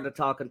kind of hard to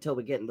talk until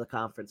we get into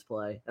conference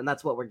play, and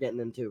that's what we're getting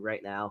into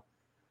right now.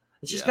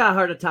 It's just kind of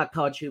hard to talk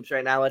college hoops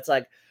right now. It's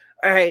like,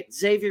 all right,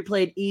 Xavier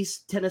played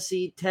East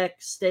Tennessee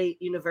Tech State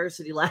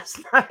University last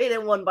night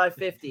and won by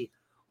 50.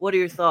 What are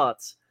your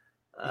thoughts?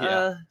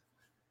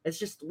 It's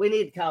just we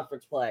need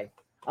conference play.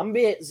 I'm going to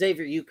be at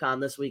Xavier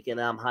UConn this weekend,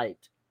 and I'm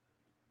hyped.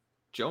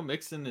 Joe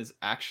Mixon is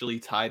actually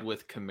tied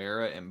with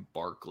Kamara and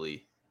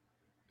Barkley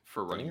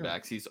for running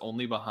backs. He's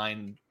only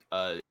behind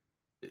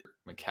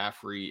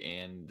McCaffrey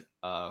and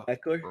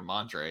Eckler?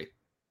 Ramondre.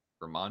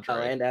 Oh,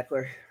 and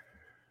Eckler.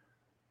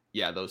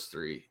 Yeah, those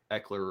 3.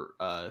 Eckler,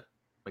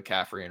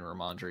 McCaffrey, and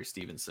Ramondre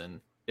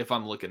Stevenson. If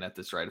I'm looking at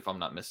this right, if I'm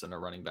not missing a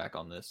running back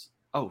on this.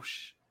 Oh,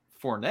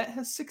 Fournette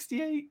has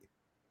 68?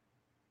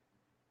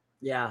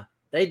 Yeah,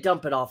 they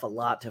dump it off a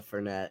lot to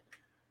Fournette.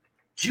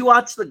 Did you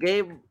watch the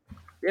game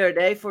the other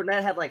day?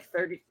 Fournette had like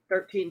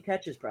 13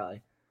 catches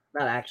probably.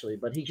 Not actually,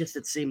 but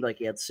it seemed like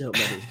he had so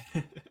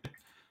many.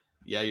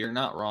 Yeah, you're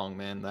not wrong,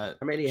 man. How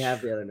many did he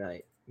have the other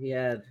night? He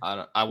had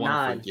I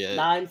want to forget.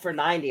 9 for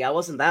 90. I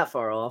wasn't that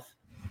far off.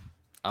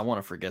 I want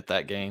to forget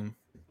that game.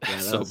 Yeah,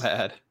 so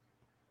bad.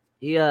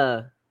 He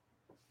on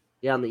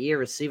the year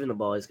receiving the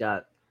ball, he's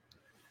got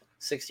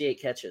 68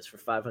 catches for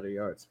 500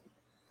 yards.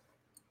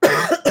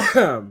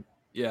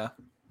 Yeah.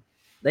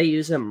 They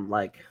use him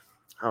like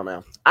I don't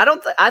know.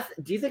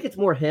 Do you think it's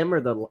more him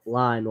or the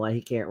line why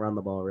he can't run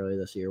the ball really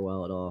this year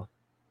well at all?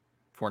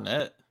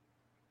 Fournette?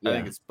 Yeah. I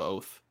think it's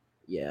both.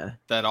 Yeah.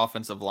 That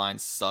offensive line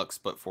sucks,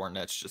 but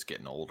Fournette's just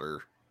getting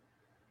older.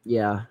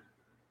 Yeah.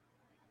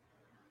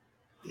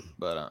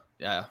 But,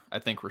 I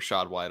think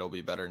Rachaad White will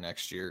be better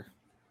next year.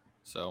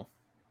 So.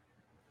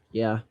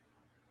 Yeah.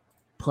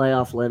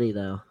 Playoff Lenny,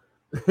 though.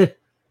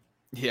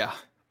 Yeah,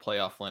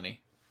 playoff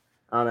Lenny.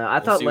 I don't know. I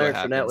thought Leonard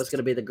Fournette was going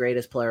to be the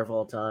greatest player of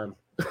all time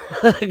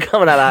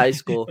coming out of high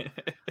school.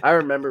 I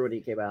remember when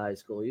he came out of high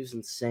school. He was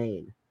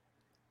insane.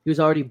 He was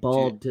already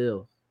bald,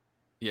 too.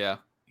 Yeah.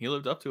 He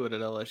lived up to it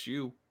at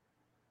LSU.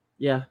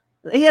 Yeah.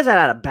 He hasn't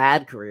had a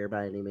bad career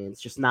by any means.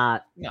 Just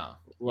not. No.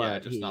 Yeah,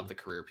 just not the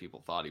career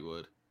people thought he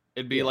would.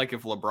 It'd be like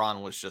if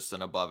LeBron was just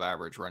an above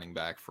average running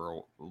back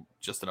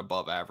just an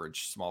above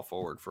average small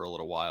forward for a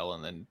little while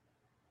and then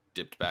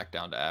dipped back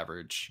down to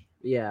average.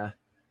 Yeah.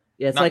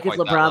 Yeah, it's not like if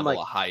LeBron like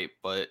a hype,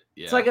 but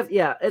yeah.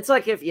 It's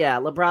like if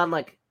LeBron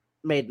like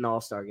made an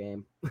all-star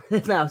game.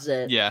 That was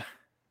it. Yeah.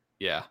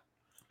 Yeah.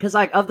 Because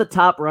like of the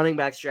top running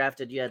backs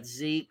drafted, you had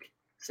Zeke,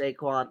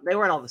 Saquon. They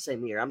weren't all the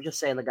same year. I'm just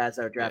saying the guys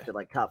that were drafted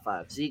like top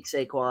 5. Zeke,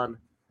 Saquon,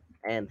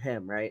 and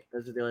him, right?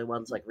 Those are the only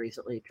ones like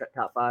recently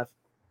top 5.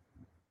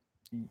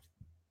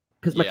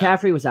 Because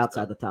McCaffrey was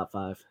outside the top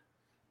 5.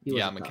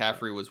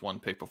 McCaffrey was one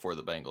pick before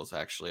the Bengals,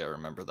 actually. I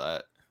remember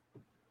that.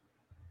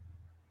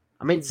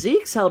 I mean,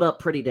 Zeke's held up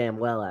pretty damn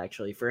well,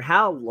 actually, for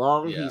how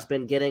long he's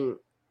been getting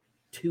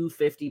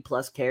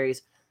 250-plus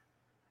carries.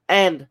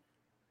 And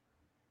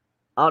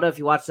I don't know if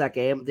you watched that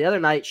game. The other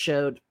night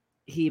showed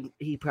he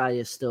probably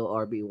is still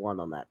RB1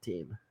 on that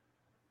team.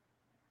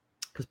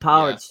 Because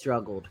Pollard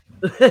struggled.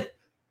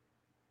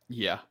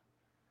 Yeah.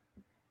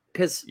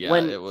 Because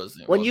when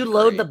you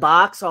load the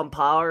box on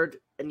Pollard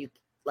and you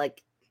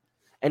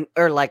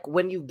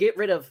when you get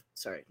rid of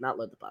not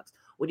load the box.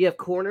 When you have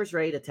corners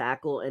ready to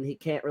tackle and he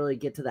can't really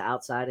get to the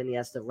outside and he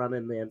has to run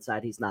in the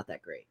inside, he's not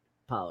that great.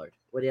 Pollard.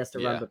 When he has to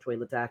run between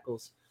the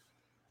tackles.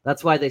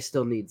 That's why they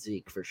still need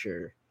Zeke for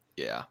sure.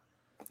 Yeah.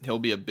 He'll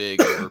be a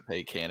big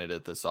overpay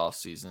candidate this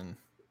offseason.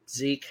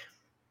 Zeke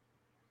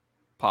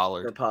or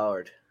Pollard.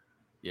 Pollard?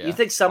 Yeah. You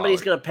think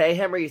somebody's Pollard. going to pay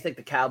him, or you think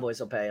the Cowboys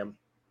will pay him?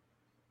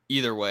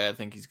 Either way, I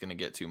think he's going to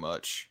get too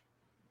much.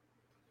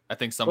 I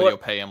think somebody will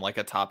pay him like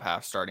a top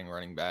half starting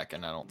running back,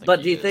 and I don't think.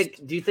 But do you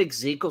think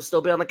Zeke will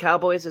still be on the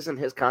Cowboys? Isn't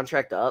his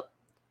contract up?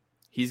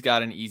 He's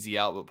got an easy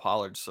out, but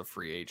Pollard's a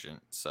free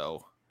agent,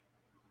 so.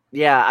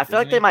 Yeah, I feel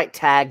like they might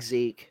tag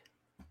Zeke.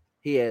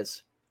 He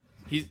is.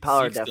 Zeke's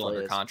still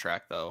under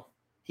contract, though.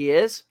 He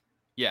is?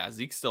 Yeah,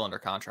 Zeke's still under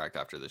contract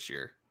after this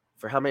year.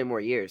 For how many more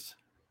years?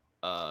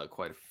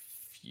 Quite a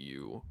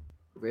few.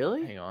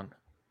 Really? Hang on.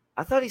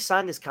 I thought he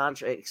signed his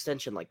contract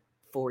extension like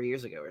 4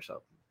 years ago or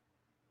something.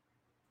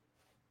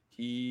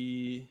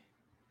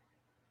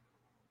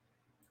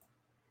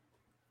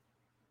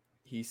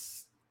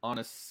 He's on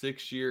a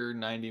 6-year,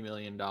 $90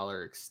 million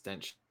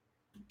extension.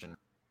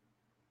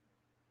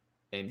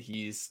 And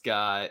he's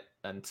got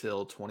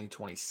until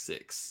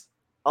 2026.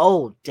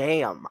 Oh,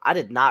 damn. I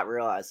did not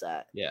realize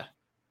that. Yeah.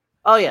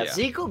 Oh, yeah.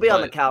 Zeke will be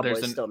on the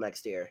Cowboys still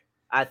next year,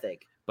 I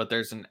think. But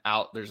there's an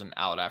out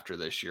after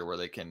this year where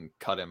they can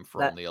cut him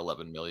for only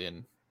 $11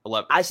 million.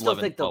 I still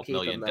think they'll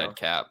keep him, dead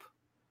cap.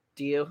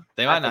 Do you?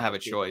 They might not have a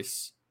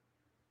choice.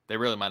 They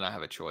really might not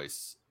have a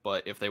choice.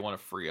 But if they want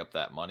to free up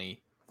that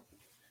money,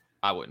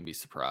 I wouldn't be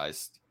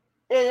surprised.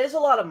 It is a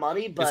lot of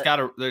money, but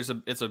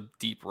it's a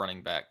deep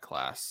running back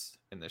class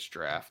in this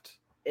draft.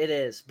 It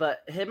is, but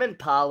him and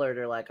Pollard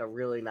are like a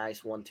really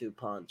nice 1-2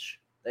 punch.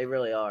 They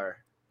really are.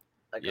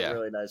 A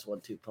really nice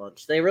 1-2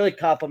 punch. They really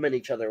complement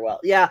each other well.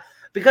 Yeah,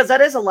 because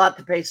that is a lot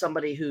to pay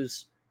somebody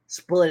who's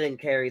splitting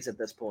carries at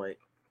this point.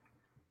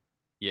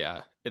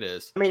 Yeah, it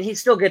is. I mean, he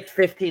still gets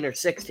 15 or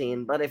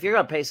 16, but if you're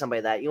going to pay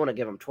somebody that, you want to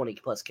give him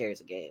 20-plus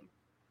carries a game.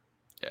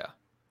 Yeah.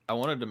 I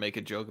wanted to make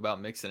a joke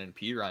about Mixon and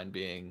Pirine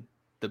being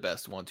the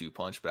best 1-2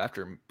 punch, but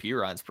after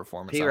Pirine's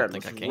performance, I don't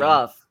think I can.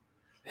 Rough.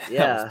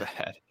 Yeah. That was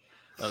bad.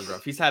 That was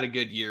rough. He's had a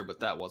good year, but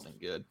that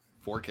wasn't good.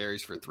 4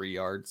 carries for 3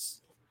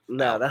 yards.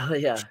 No,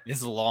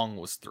 his long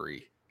was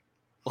 3.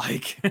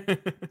 Like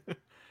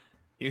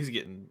he was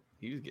getting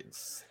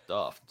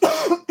stuffed.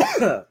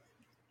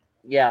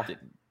 Yeah.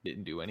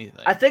 Didn't do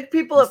anything. I think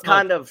people have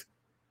kind of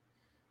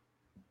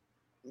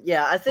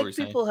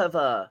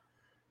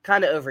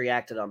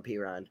overreacted on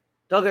Pirine.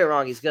 Don't get me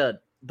wrong, he's good.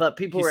 But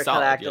people were kind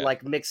of acting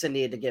like Mixon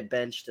needed to get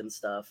benched and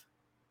stuff.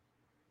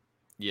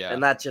 Yeah.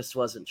 And that just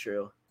wasn't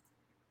true.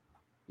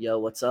 Yo,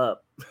 what's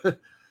up?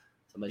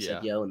 Somebody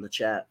said yo in the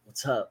chat.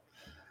 What's up?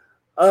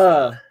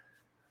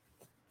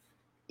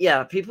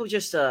 Yeah, people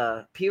just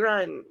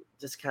Pirine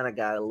just kind of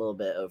got a little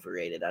bit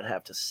overrated, I'd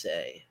have to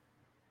say.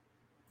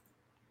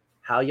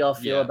 How y'all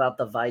feel about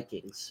the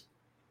Vikings?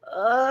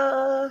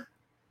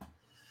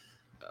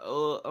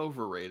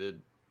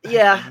 Overrated.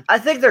 Yeah, I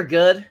think they're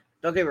good.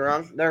 Don't get me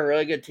wrong, they're a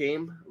really good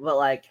team, but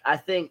like I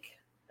think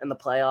in the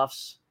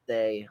playoffs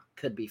they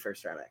could be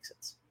first round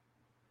exits.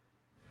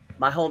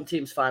 My home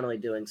team's finally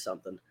doing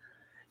something.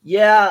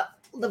 Yeah,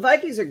 the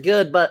Vikings are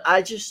good, but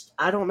I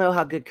don't know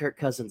how good Kirk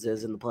Cousins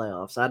is in the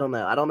playoffs. I don't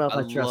know. I don't know if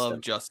I trust him.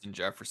 Love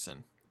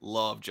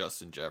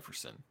Justin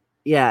Jefferson.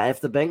 Yeah,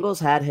 if the Bengals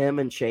had him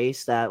and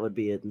Chase, that would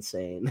be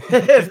insane.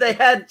 If they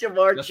had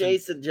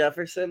Chase and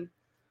Jefferson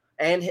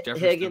and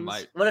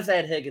Higgins. What if they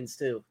had Higgins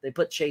too? They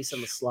put Chase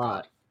in the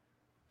slot.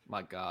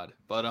 My God.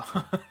 But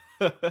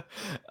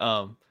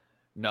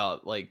no,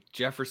 like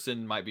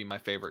Jefferson might be my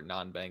favorite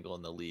non-Bengal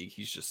in the league.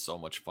 He's just so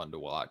much fun to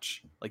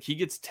watch. Like he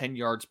gets 10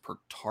 yards per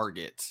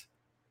target.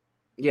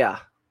 Yeah.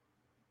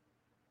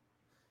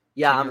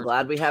 Yeah, I'm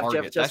glad we have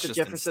Justin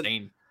Jefferson.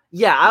 Insane.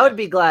 Yeah, I would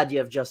be glad you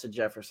have Justin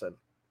Jefferson.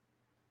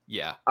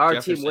 Yeah.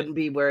 Our team wouldn't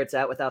be where it's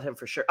at without him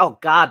for sure. Oh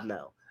God,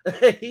 no.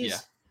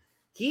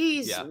 He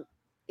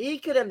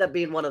could end up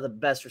being one of the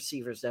best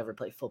receivers to ever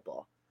play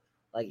football.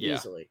 Like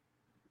easily.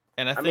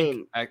 And I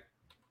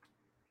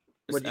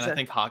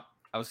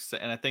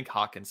think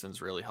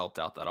Hawkinson's really helped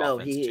out that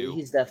offense too.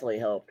 He's definitely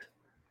helped.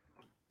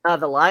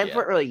 The Lions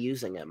weren't really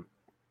using him.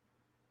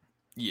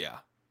 Yeah.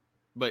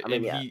 But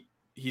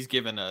he's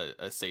given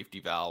a safety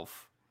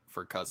valve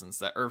for Cousins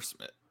that Irv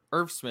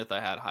Smith I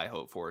had high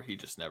hope for. He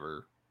just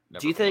never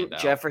Do you think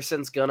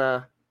Jefferson's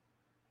gonna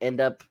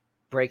end up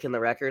breaking the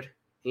record?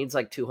 He needs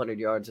like 200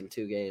 yards in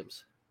 2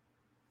 games.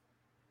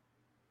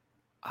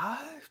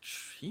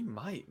 He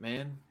might,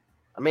 man.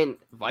 I mean,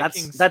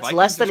 that's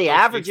less than he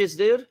averages,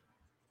 dude.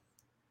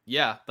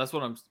 Yeah, that's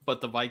what but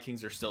the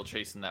Vikings are still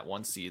chasing that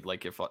 1 seed.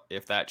 Like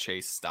if that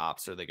chase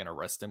stops, are they going to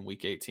rest him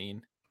week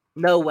 18?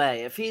 No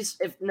way. If he's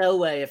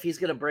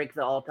going to break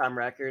the all-time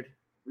record,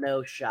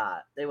 no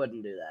shot. They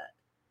wouldn't do that.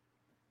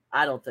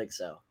 I don't think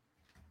so.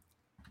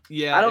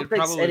 Yeah, I don't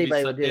think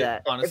anybody would do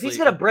that. Honestly, if he's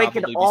going to break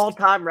an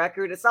all-time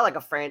record, it's not like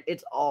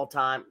it's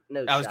all-time.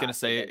 No, I was going to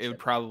say it would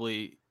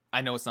probably.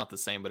 I know it's not the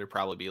same, but it'd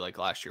probably be like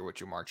last year with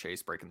Jamar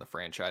Chase breaking the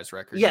franchise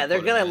record. Yeah,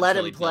 they're going to let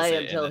him play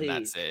until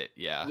that's it.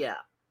 Yeah. Yeah.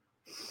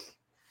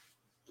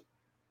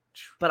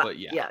 But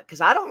yeah, because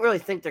I don't really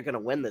think they're going to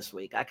win this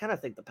week. I kind of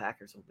think the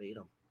Packers will beat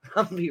them.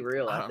 I'm going to be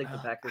real. I think the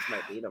Packers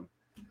might beat them.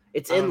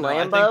 It's in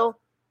Lambeau.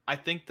 I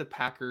think the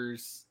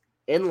Packers.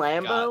 In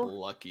got Lambeau,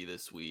 lucky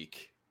this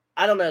week.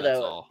 I don't know That's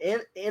though. all.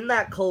 In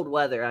that cold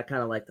weather, I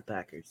kind of like the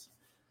Packers.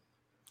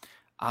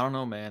 I don't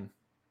know, man.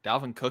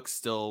 Dalvin Cook's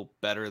still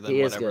better than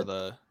He is whatever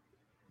good.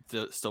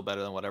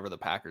 the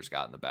Packers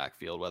got in the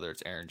backfield, whether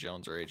it's Aaron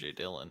Jones or AJ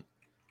Dillon.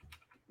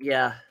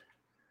 Yeah.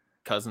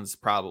 Cousins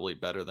probably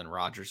better than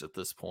Rodgers at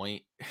this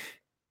point.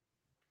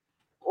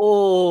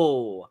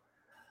 Oh,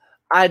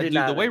 I do Dude, the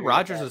not way agree with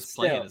Rodgers that. is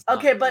playing Still, is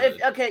okay, not but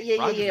good. Rodgers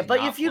yeah. is But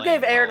not if you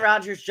gave playing Aaron well.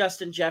 Rodgers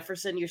Justin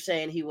Jefferson, you're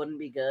saying he wouldn't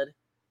be good.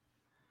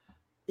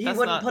 He That's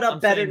wouldn't not. put up I'm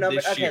better saying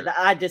numbers. this Okay, year.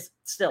 I just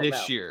still This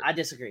no. year, I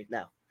disagree.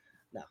 No,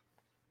 no.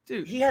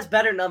 dude. He has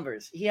better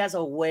numbers. He has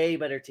a way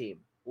better team.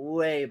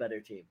 Way better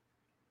team.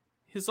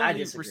 His I only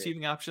disagree.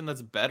 receiving option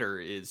that's better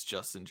is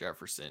Justin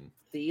Jefferson.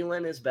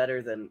 Thielen is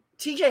better than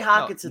TJ No,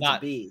 Hawkinson's a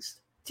not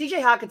beast.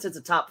 TJ Hawkinson's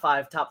a top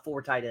 5, top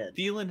 4 tight end.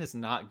 Thielen is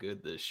not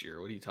good this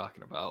year. What are you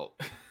talking about?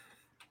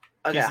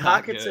 Okay, He's not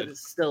Hawkinson good.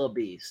 is still a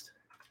beast.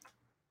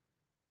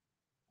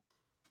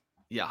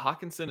 Yeah,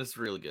 Hawkinson is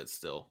really good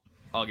still.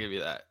 I'll give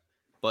you that.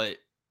 But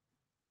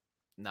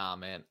nah,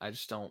 man, I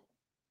just don't.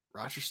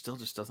 Rodgers still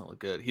just doesn't look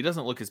good. He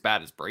doesn't look as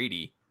bad as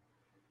Brady.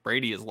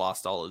 Brady has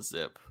lost all his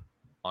zip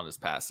on his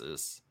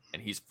passes,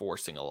 and he's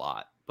forcing a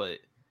lot. But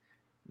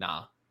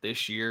nah,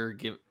 this year,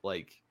 give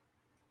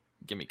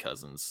me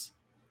Cousins.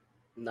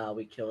 No,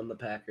 we killing the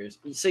Packers.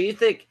 So you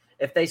think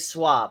if they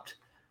swapped,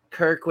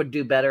 Kirk would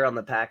do better on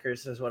the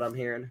Packers, is what I'm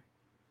hearing,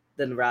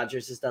 than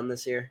Rodgers has done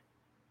this year?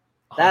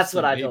 That's Honestly,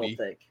 what I maybe. don't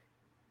think.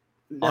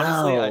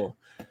 Honestly, No.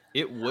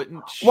 it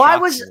wouldn't Why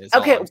shock was me. Is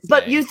all okay? I'm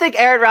But you saying. think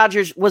Aaron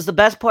Rodgers was the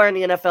best player in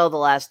the NFL the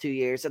last 2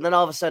 years, and then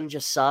all of a sudden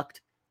just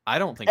sucked? I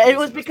don't think It he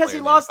was was the best because player he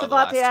in the lost NFL the Devontae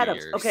last 2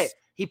 Adams. years. Okay,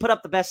 he put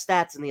up the best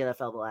stats in the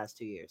NFL the last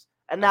 2 years,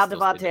 and I now still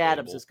say Devontae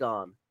Adams debatable. is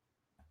gone.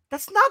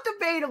 That's not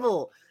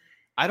debatable.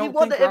 I He don't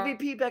won the think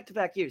MVP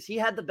back-to-back years. He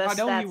had the I best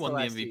know he stats the won the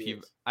last 2 MVP.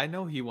 years. I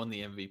know he won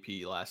the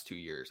MVP last 2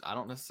 years. I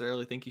don't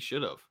necessarily think he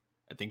should have.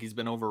 I think he's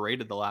been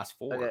overrated the last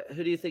 4. Okay,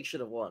 who do you think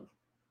should have won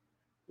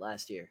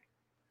last year?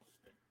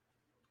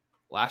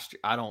 Last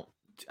year, I don't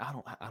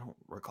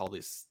recall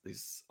these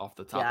off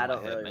the top Yeah, I of my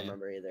don't head, really man.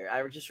 remember either.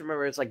 I just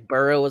remember it's like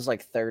Burrow was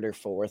like 3rd or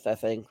 4th, I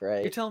think,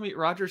 right? You're telling me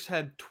Rodgers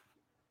had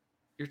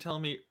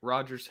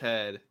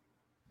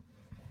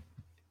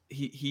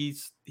he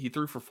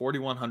threw for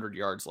 4,100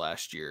 yards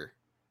last year.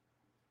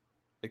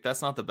 Like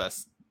that's not the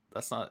best.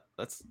 That's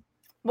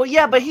Well,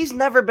 yeah, but he's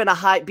never been a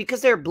high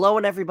because they were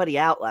blowing everybody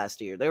out last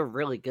year. They were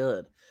really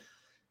good.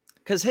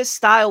 Because his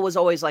style was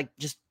always like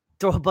just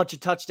throw a bunch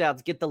of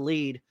touchdowns, get the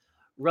lead,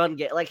 run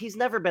get like he's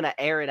never been an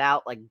air it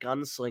out like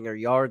gunslinger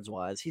yards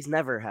wise. He's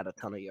never had a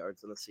ton of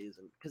yards in the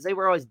season because they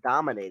were always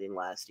dominating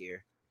last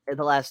year. In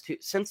the last 2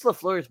 since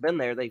LaFleur's been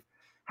there, they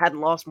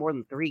hadn't lost more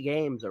than 3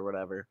 games or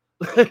whatever.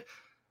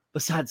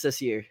 Besides this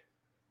year.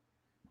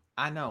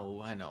 I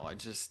know. I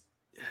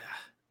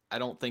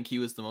don't think he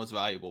was the most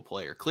valuable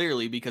player.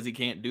 Clearly, because he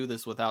can't do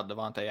this without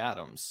Devontae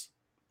Adams.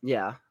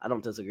 Yeah, I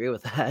don't disagree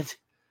with that.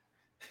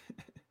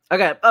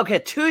 Okay,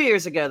 2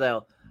 years ago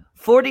though,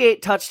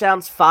 48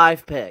 touchdowns,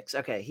 5 picks.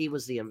 Okay, he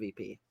was the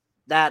MVP.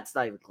 That's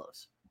not even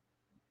close.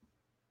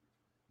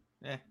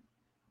 Eh.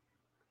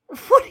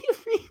 What do you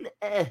mean?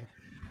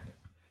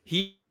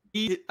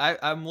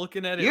 I'm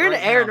looking at it. You're right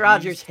an Aaron now.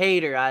 Rodgers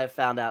hater, I have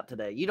found out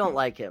today. You don't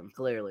like him,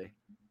 clearly.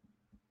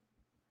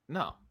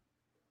 No,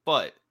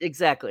 but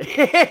Exactly.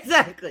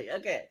 Exactly.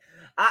 Okay.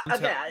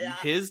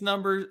 his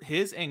numbers,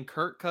 his and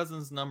Kirk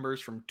Cousins' numbers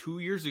from 2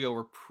 years ago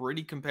were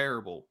pretty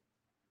comparable.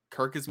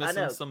 Kirk is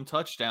missing some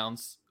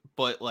touchdowns,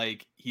 but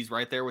like he's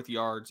right there with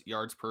yards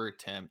per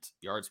attempt,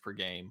 yards per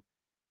game.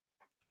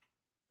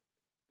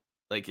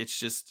 Like it's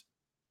just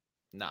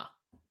nah.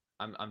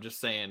 I'm just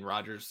saying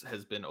Rodgers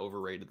has been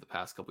overrated the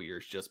past couple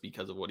years just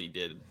because of what he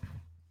did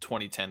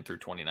 2010 through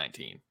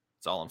 2019.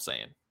 That's all I'm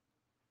saying.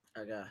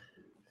 Okay.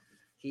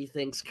 He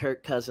thinks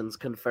Kirk Cousins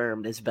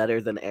confirmed is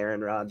better than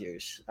Aaron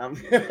Rodgers.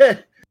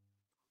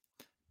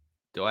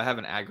 Do I have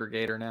an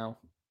aggregator now?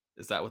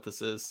 Is that what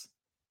this is?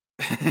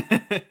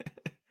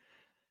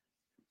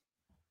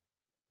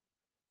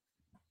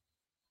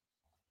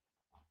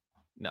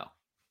 No.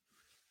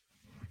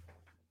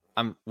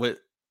 I'm with.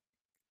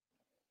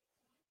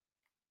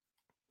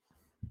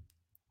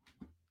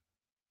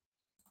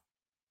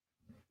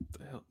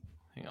 The hell?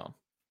 Hang on.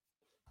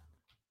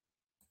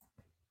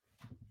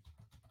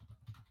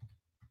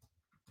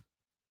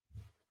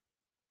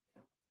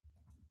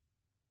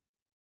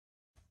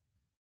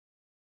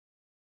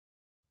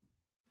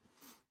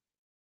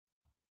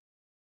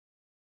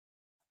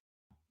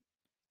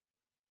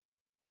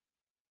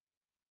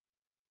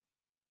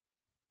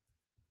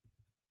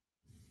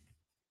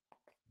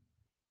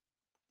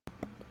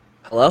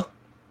 Hello?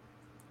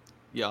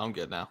 Yeah, I'm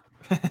good now.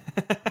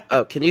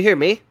 Oh, can you hear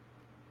me?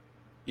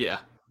 Yeah.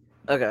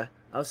 Okay.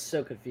 I was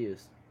so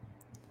confused.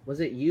 Was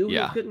it you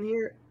who couldn't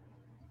hear?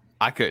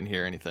 I couldn't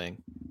hear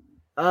anything.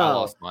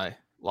 Oh. I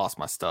lost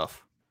my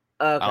stuff.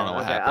 Okay, I don't know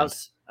what happened.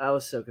 I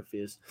was so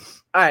confused.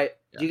 All right.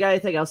 Yeah. Do you got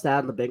anything else to add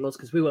on the Bengals?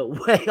 Because we went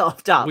way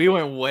off topic. We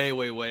went way,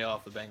 way, way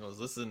off the Bengals.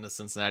 This isn't a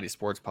Cincinnati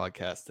sports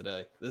podcast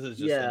today. This is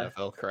just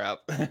NFL crap.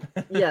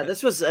 Yeah,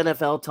 this was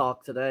NFL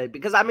talk today.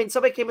 Because, I mean,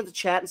 somebody came in the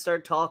chat and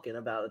started talking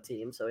about a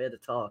team, so we had to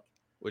talk.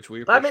 Which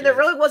we But, I mean, there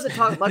really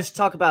wasn't much to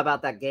talk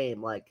about that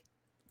game. Like,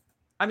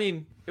 I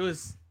mean, it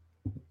was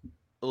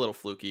a little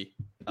fluky.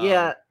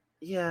 Yeah.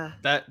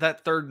 That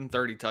 3rd and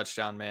 30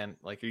 touchdown, man.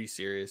 Like, are you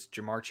serious?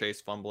 Jamar Chase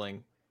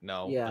fumbling?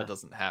 No, that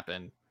doesn't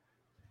happen.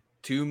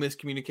 2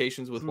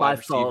 miscommunications with wide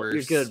receivers. Fault.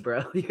 You're good,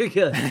 bro. You're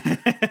good.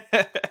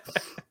 I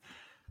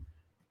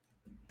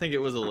think it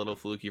was a little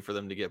fluky for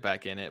them to get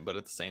back in it, but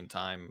at the same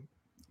time,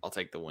 I'll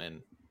take the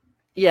win.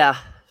 Yeah.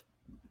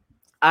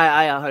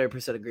 I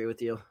 100% agree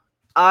with you.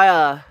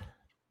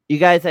 You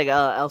got anything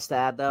else to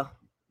add, though?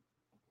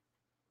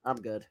 I'm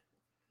good.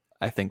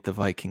 I think the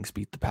Vikings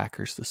beat the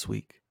Packers this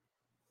week.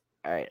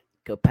 All right.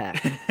 Go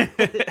Pack.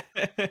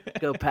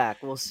 Go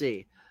Pack. We'll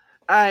see.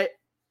 All right.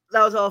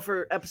 That was all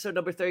for episode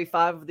number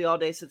 35 of the All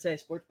Day Cincinnati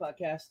Sports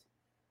Podcast.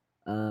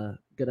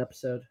 Good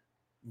episode.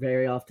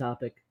 Very off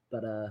topic,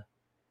 but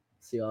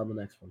see you all on the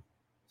next one.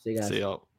 See you guys. See y'all.